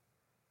 1,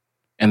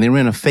 and they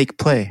ran a fake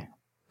play.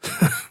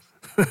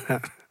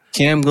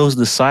 Cam goes to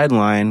the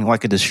sideline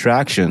like a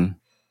distraction,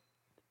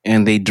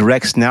 and they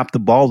direct snap the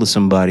ball to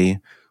somebody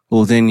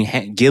who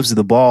then gives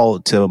the ball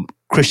to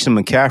Christian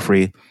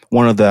McCaffrey,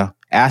 one of the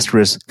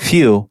asterisk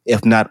few,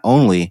 if not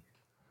only,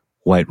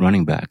 white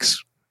running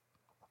backs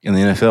in the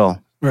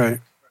NFL. Right.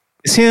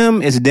 It's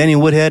him, it's Danny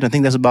Woodhead. I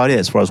think that's about it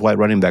as far as white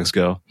running backs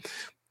go.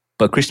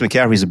 But Christian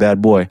McCaffrey's a bad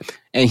boy.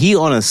 And he,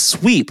 on a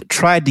sweep,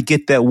 tried to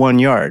get that 1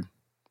 yard.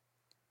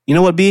 You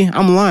know what, B?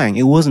 I'm lying.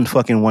 It wasn't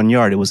fucking 1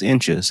 yard. It was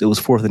inches. It was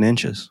 4th and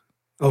inches.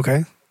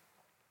 Okay.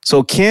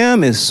 So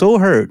Cam is so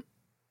hurt,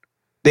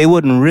 they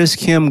wouldn't risk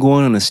him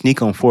going on a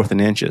sneak on 4th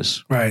and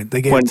inches. Right.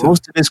 When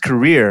most of his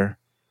career,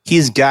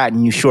 he's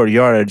gotten you short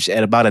yardage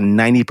at about a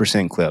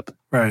 90% clip.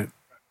 Right.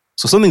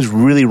 So something's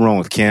really wrong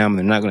with Cam.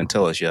 They're not going to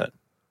tell us yet.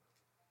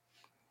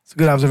 It's a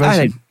good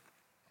observation.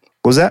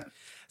 What was that?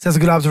 That's a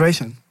good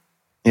observation.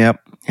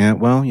 Yep. Yeah.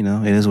 Well,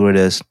 it is what it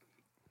is.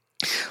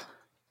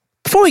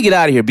 Before we get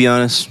out of here, be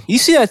honest. You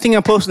see that thing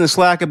I posted in the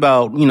Slack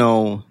about,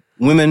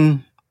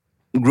 women,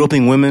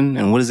 groping women,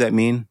 and what does that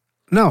mean?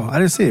 No, I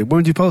didn't see it.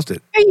 When did you post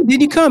it? Hey,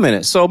 did you comment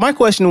it? So my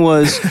question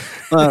was,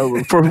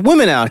 for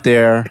women out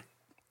there,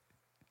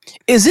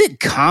 is it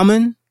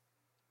common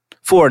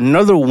for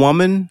another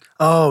woman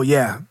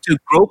to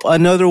grope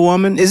another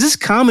woman? Is this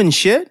common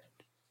shit?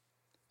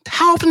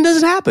 How often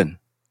does it happen?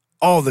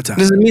 All the time.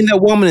 Does it mean that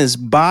woman is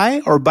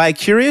bi or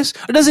bi-curious?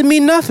 Or does it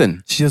mean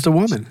nothing? She's just a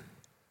woman.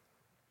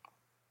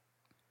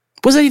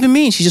 What does that even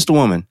mean? She's just a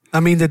woman. I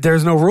mean that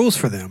there's no rules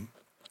for them.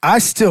 I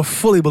still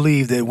fully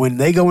believe that when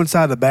they go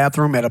inside the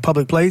bathroom at a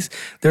public place,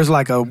 there's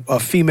like a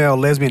female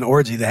lesbian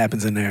orgy that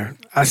happens in there.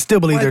 I still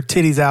believe their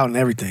titties out and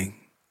everything.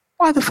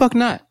 Why the fuck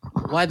not?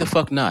 Why the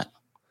fuck not?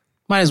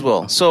 Might as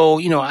well. So,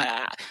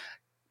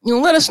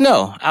 let us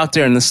know out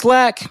there in the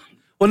Slack.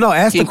 Well, no,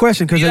 ask the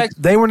question because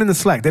they weren't in the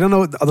Slack. They don't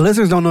know. The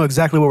listeners don't know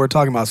exactly what we're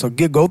talking about. So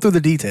go through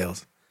the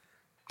details.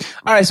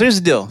 All right. So here's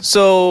the deal.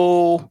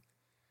 So,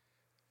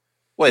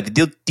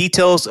 the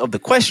details of the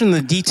question,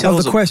 the details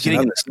of the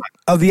question,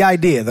 of the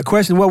idea, the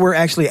question, what we're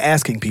actually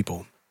asking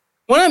people.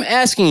 What I'm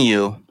asking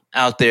you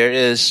out there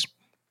is,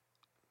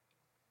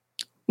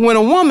 when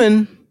a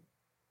woman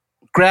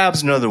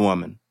grabs another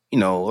woman,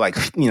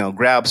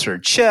 grabs her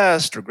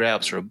chest or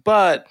grabs her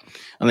butt,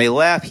 and they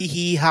laugh, hee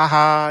hee, ha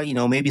ha,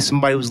 maybe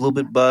somebody was a little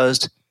bit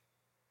buzzed.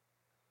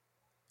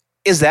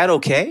 Is that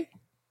okay?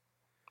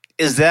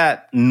 Is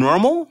that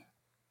normal?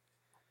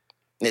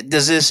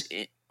 Does this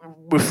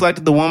reflect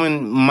that the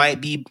woman might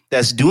be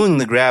that's doing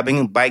the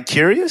grabbing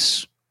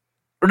bi-curious?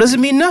 Or does it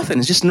mean nothing?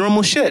 It's just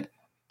normal shit.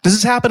 Does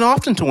this happen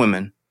often to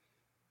women?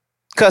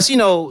 Because,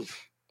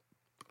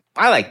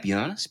 I like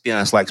Beyonce.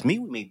 Beyonce likes me.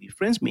 We may be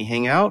friends. We may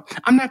hang out.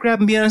 I'm not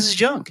grabbing Beyonce's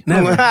junk.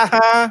 Never.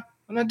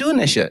 I'm I'm not doing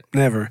that shit.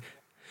 Never.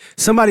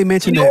 Somebody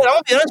mentioned You know that. what? I'm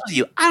gonna be honest with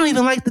you. I don't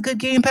even like the good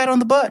game pat on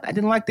the butt. I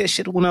didn't like that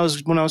shit when I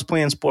was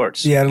playing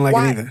sports. Yeah, I didn't like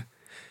Why? it either.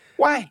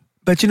 Why?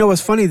 But you know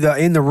what's funny?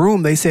 In the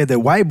room, they said that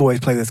white boys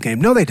play this game.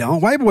 No, they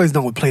don't. White boys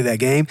don't play that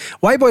game.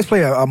 White boys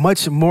play a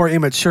much more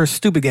immature,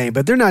 stupid game.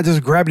 But they're not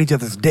just grabbing each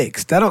other's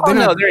dicks. They're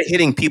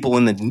hitting people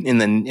in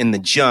the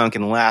junk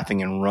and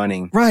laughing and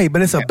running. Right,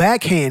 but it's a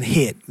backhand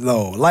hit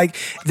though. Like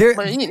they're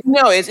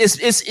no,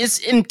 it's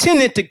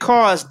intended to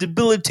cause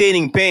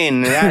debilitating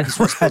pain in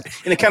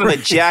a kind of a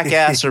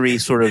jackassery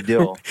sort of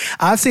deal.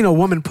 I've seen a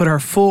woman put her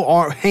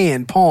full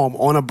hand palm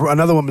on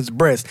another woman's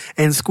breast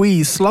and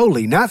squeeze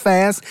slowly, not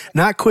fast,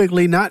 not quickly.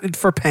 Not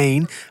for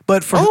pain,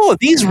 but for... Oh,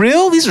 these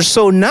real? These are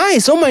so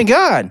nice. Oh, my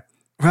God.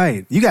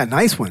 Right. You got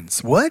nice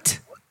ones. What?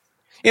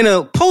 In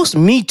a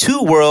post-Me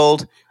Too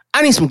world,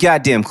 I need some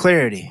goddamn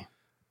clarity.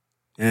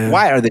 Yeah.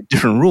 Why are there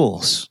different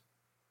rules?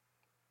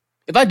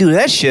 If I do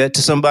that shit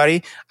to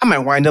somebody, I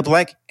might wind up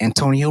like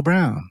Antonio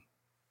Brown.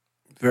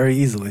 Very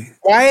easily.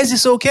 Why is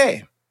this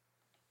okay?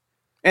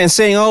 And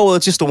saying, oh, well,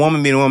 it's just a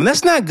woman being a woman.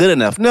 That's not good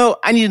enough. No,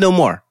 I need to know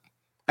more.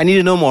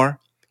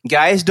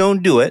 Guys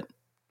don't do it.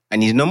 I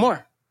need to know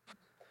more.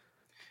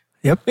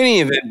 Yep. In any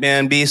event,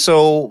 man, B,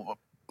 so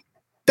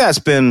that's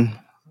been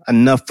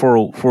enough for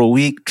a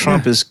week.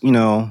 Trump is,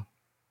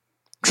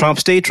 Trump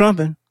stayed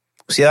trumping.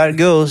 See how it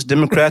goes.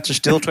 Democrats are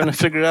still trying to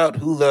figure out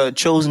who the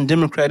chosen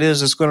Democrat is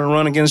that's going to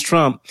run against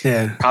Trump.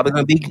 Yeah. Probably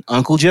going to be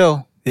Uncle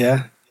Joe.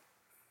 Yeah.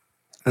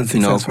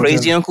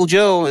 Crazy Uncle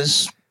Joe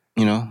is,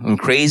 and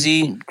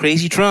crazy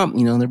Trump.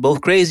 They're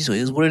both crazy, so it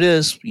is what it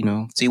is.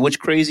 See which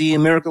crazy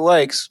America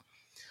likes.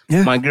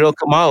 Yeah. My girl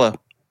Kamala.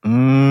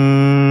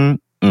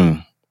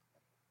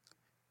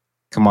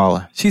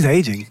 Kamala. She's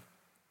aging.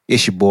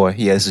 It's your boy.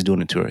 Yeah, this is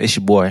doing it to her. It's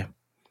your boy.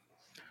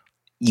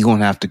 You're going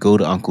to have to go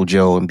to Uncle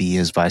Joe and be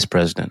his vice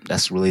president.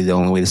 That's really the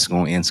only way this is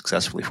going to end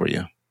successfully for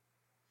you.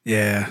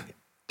 Yeah.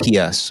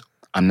 P.S.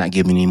 I'm not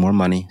giving you any more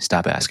money.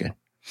 Stop asking.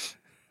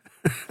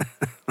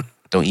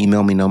 Don't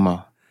email me no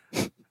more.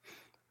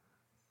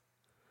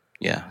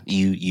 Yeah,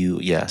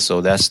 yeah.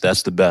 So that's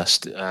the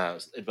best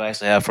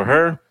advice I have for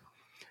her.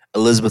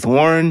 Elizabeth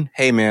Warren,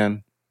 hey,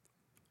 man.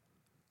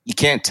 You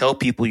can't tell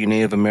people you're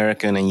Native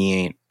American and you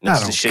ain't.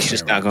 The shit's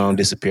just not going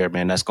to disappear,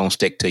 man. That's going to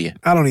stick to you.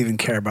 I don't even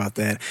care about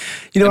that.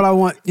 You know what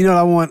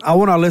I want? I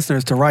want our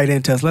listeners to write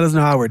into us. Let us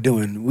know how we're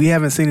doing. We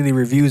haven't seen any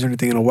reviews or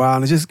anything in a while,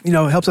 and it just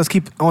helps us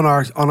keep on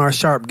our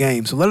sharp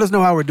game. So let us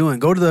know how we're doing.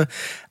 Go to the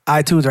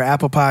iTunes or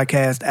Apple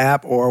Podcast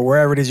app or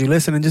wherever it is you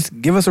listen and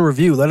just give us a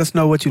review. Let us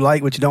know what you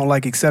like, what you don't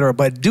like, etc.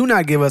 But do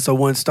not give us a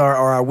 1-star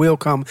or I will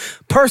come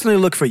personally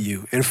look for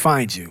you and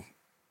find you.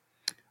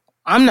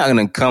 I'm not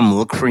going to come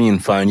look for you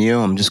and find you.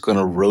 I'm just going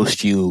to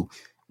roast you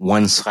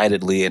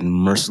one-sidedly and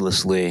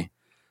mercilessly,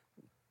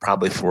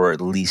 probably for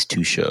at least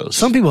 2 shows.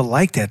 Some people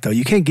like that, though.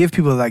 You can't give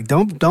people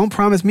don't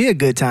promise me a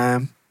good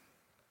time.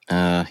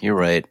 You're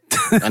right.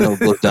 I know it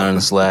goes down in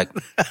the Slack.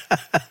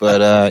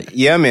 But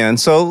yeah, man.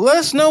 So let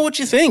us know what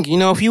you think.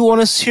 If you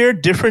want to hear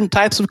different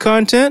types of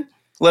content,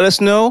 let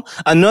us know.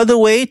 Another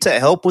way to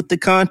help with the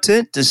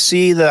content, to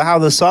see how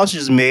the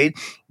sausage is made,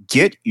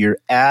 get your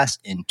ass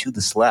into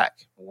the Slack.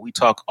 We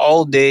talk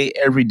all day,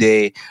 every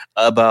day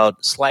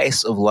about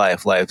slice of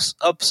life, life's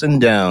ups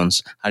and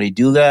downs. How do you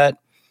do that?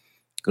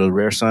 Go to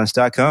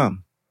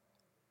rarescience.com.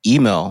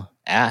 Email,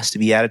 ask to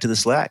be added to the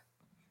Slack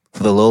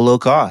for the low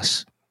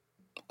cost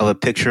of a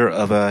picture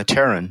of a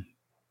Terran,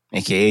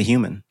 a.k.a. a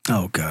human.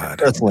 Oh,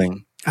 God.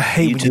 Earthling. I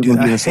hate when you do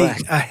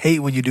that. I hate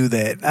when you do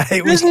that.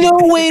 There's no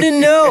way to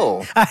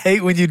know. I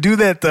hate when you do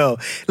that, though.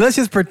 Let's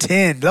just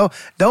pretend.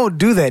 Don't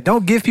do that.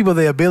 Don't give people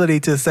the ability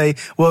to say,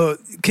 well,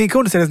 King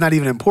Kuna said it's not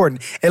even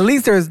important. At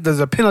least there's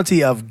a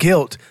penalty of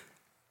guilt.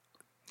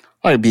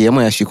 All right, B, I'm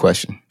going to ask you a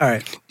question. All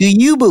right. Do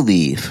you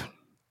believe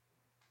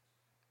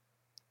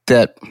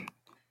that,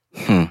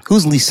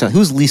 who's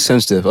least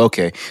sensitive?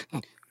 Okay.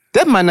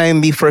 That might not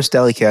even be First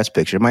Alley Cat's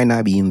picture. It might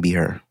not even be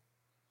her.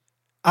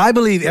 I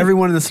believe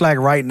everyone in the Slack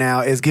right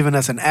now is giving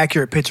us an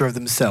accurate picture of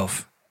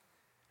themselves.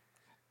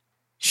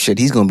 Shit,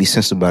 he's going to be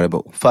sensitive about it,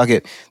 but fuck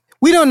it.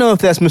 We don't know if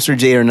that's Mr.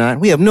 J or not.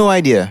 We have no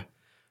idea.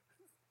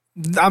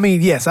 I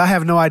mean, yes, I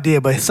have no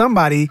idea, but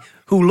somebody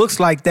who looks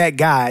like that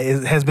guy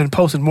has been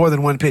posting more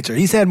than one picture.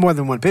 He's had more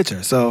than one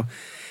picture, so...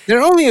 There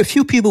are only a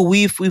few people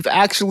we've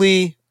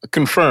actually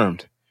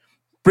confirmed.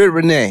 Britt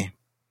Renee.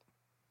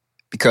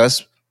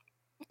 Because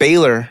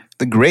Baylor,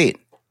 the great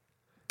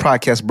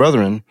podcast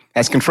brethren,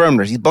 has confirmed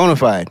her. He's bona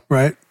fide.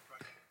 Right.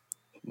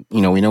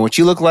 We know what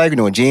you look like. We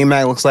know what J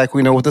Mac looks like.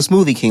 We know what the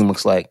Smoothie King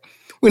looks like.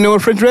 We know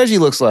what French Reggie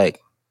looks like.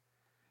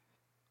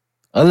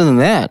 Other than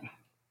that,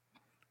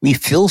 we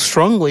feel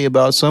strongly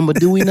about some, but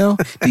do we know?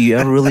 Do you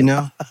ever really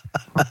know?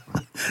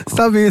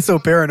 Stop being so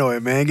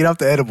paranoid, man. Get off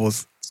the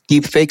edibles.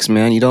 Deep fakes,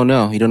 man. You don't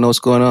know. You don't know what's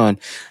going on.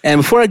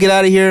 And before I get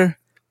out of here,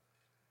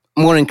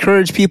 I'm going to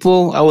encourage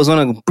people. I was on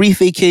a brief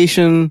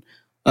vacation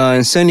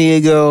in San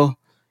Diego,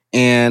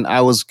 and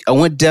I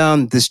went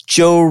down this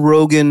Joe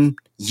Rogan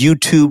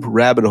YouTube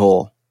rabbit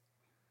hole.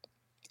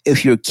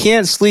 If you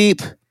can't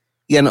sleep,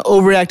 you got an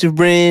overactive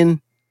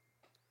brain,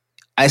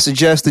 I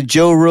suggest the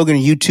Joe Rogan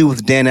YouTube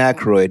with Dan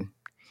Aykroyd.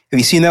 Have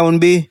you seen that one,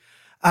 B?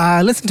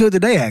 I listened to it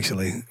today,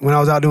 actually, when I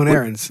was out doing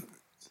errands.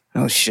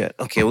 Oh, shit.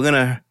 Okay, we're going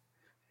to...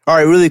 All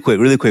right, really quick.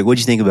 What'd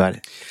you think about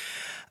it?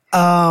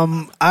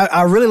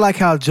 I really like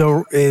how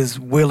Joe is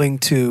willing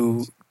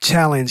to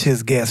challenge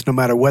his guests no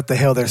matter what the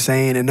hell they're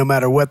saying and no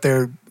matter what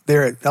they're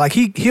like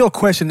he'll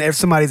question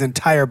somebody's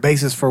entire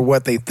basis for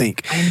what they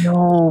think. I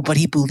know, but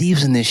he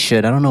believes in this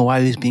shit. I don't know why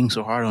he's being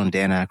so hard on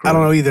Dan Aykroyd. I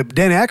don't know either.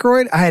 Dan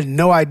Aykroyd, I had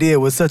no idea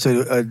was such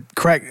a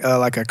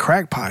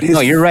crackpot. No,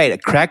 you're right. A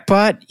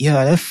crackpot?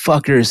 Yeah, that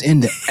fucker is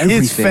into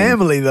everything. His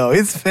family, though.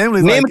 His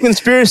family's Name a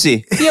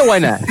conspiracy. Yeah, why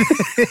not?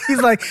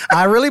 He's like,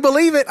 I really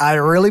believe it. I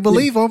really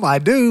believe him. I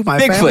do. My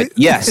Bigfoot, family.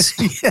 yes.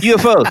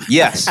 UFOs,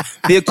 yes.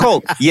 The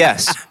occult,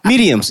 yes.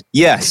 Mediums,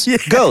 yes.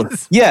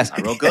 Ghosts, yes. I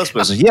wrote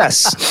Ghostbusters,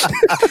 yes.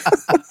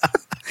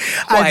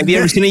 Why, have you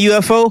ever seen a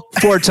UFO?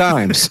 4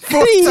 times.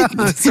 4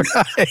 times,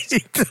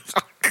 right.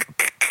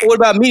 What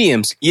about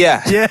mediums?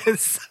 Yeah.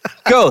 Yes.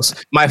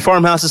 Ghosts. My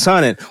farmhouse is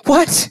haunted.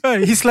 What?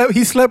 Right, he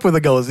slept with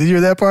a ghost. Did you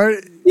hear that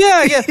part?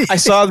 Yeah. I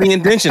saw the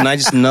intention. I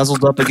just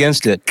nuzzled up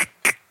against it.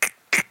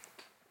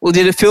 Well,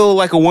 did it feel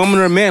like a woman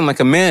or a man? Like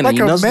a man. Like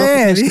a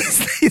man. He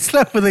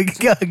slept with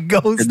a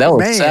ghost. That was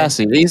man.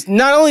 sassy.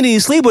 Not only did he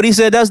sleep, but he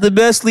said that's the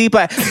best sleep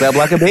I slept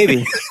like a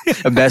baby.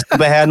 The best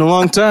sleep I had in a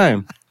long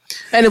time.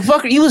 And the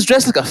fucker, he was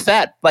dressed like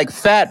a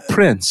fat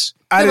prince.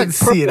 I didn't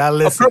see it. I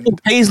listened. A purple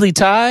paisley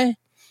tie.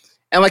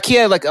 And like he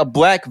had like a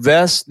black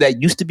vest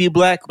that used to be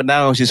black, but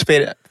now it's just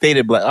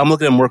faded black. I'm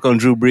looking at him work on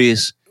Drew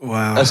Brees.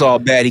 Wow. That's all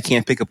bad. He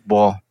can't pick up the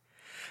ball.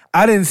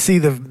 I didn't see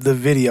the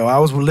video. I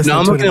was listening to it. No,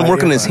 I'm looking at him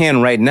working his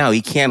hand right now.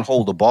 He can't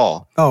hold the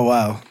ball. Oh,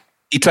 wow.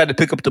 He tried to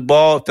pick up the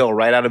ball, it fell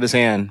right out of his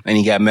hand, and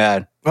he got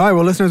mad. All right,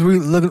 well, listeners,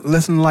 it's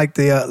looking like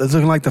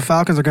the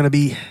Falcons are going to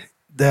be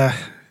the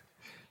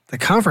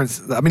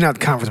conference. I mean, not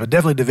the conference, but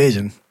definitely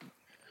division.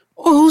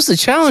 Well, who's the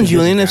challenge you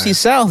in the NFC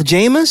South?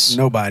 Jameis?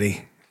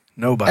 Nobody.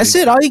 That's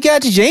it. All you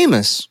got to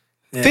Jameis.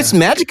 Yeah.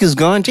 Fitzmagic is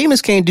gone.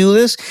 Jameis can't do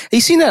this. Have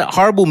you seen that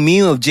horrible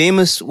meme of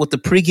Jameis with the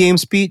pregame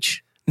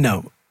speech?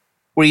 No.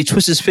 Where he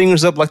twists his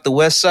fingers up like the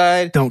West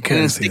Side. Don't care.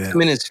 And sticks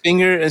them in his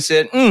finger and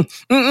said, You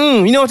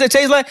know what that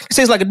tastes like? It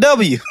tastes like a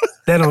W.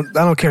 I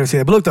don't care to see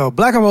that. But look, though,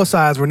 black on both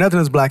sides, where nothing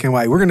is black and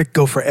white. We're going to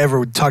go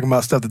forever talking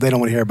about stuff that they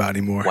don't want to hear about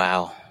anymore.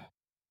 Wow.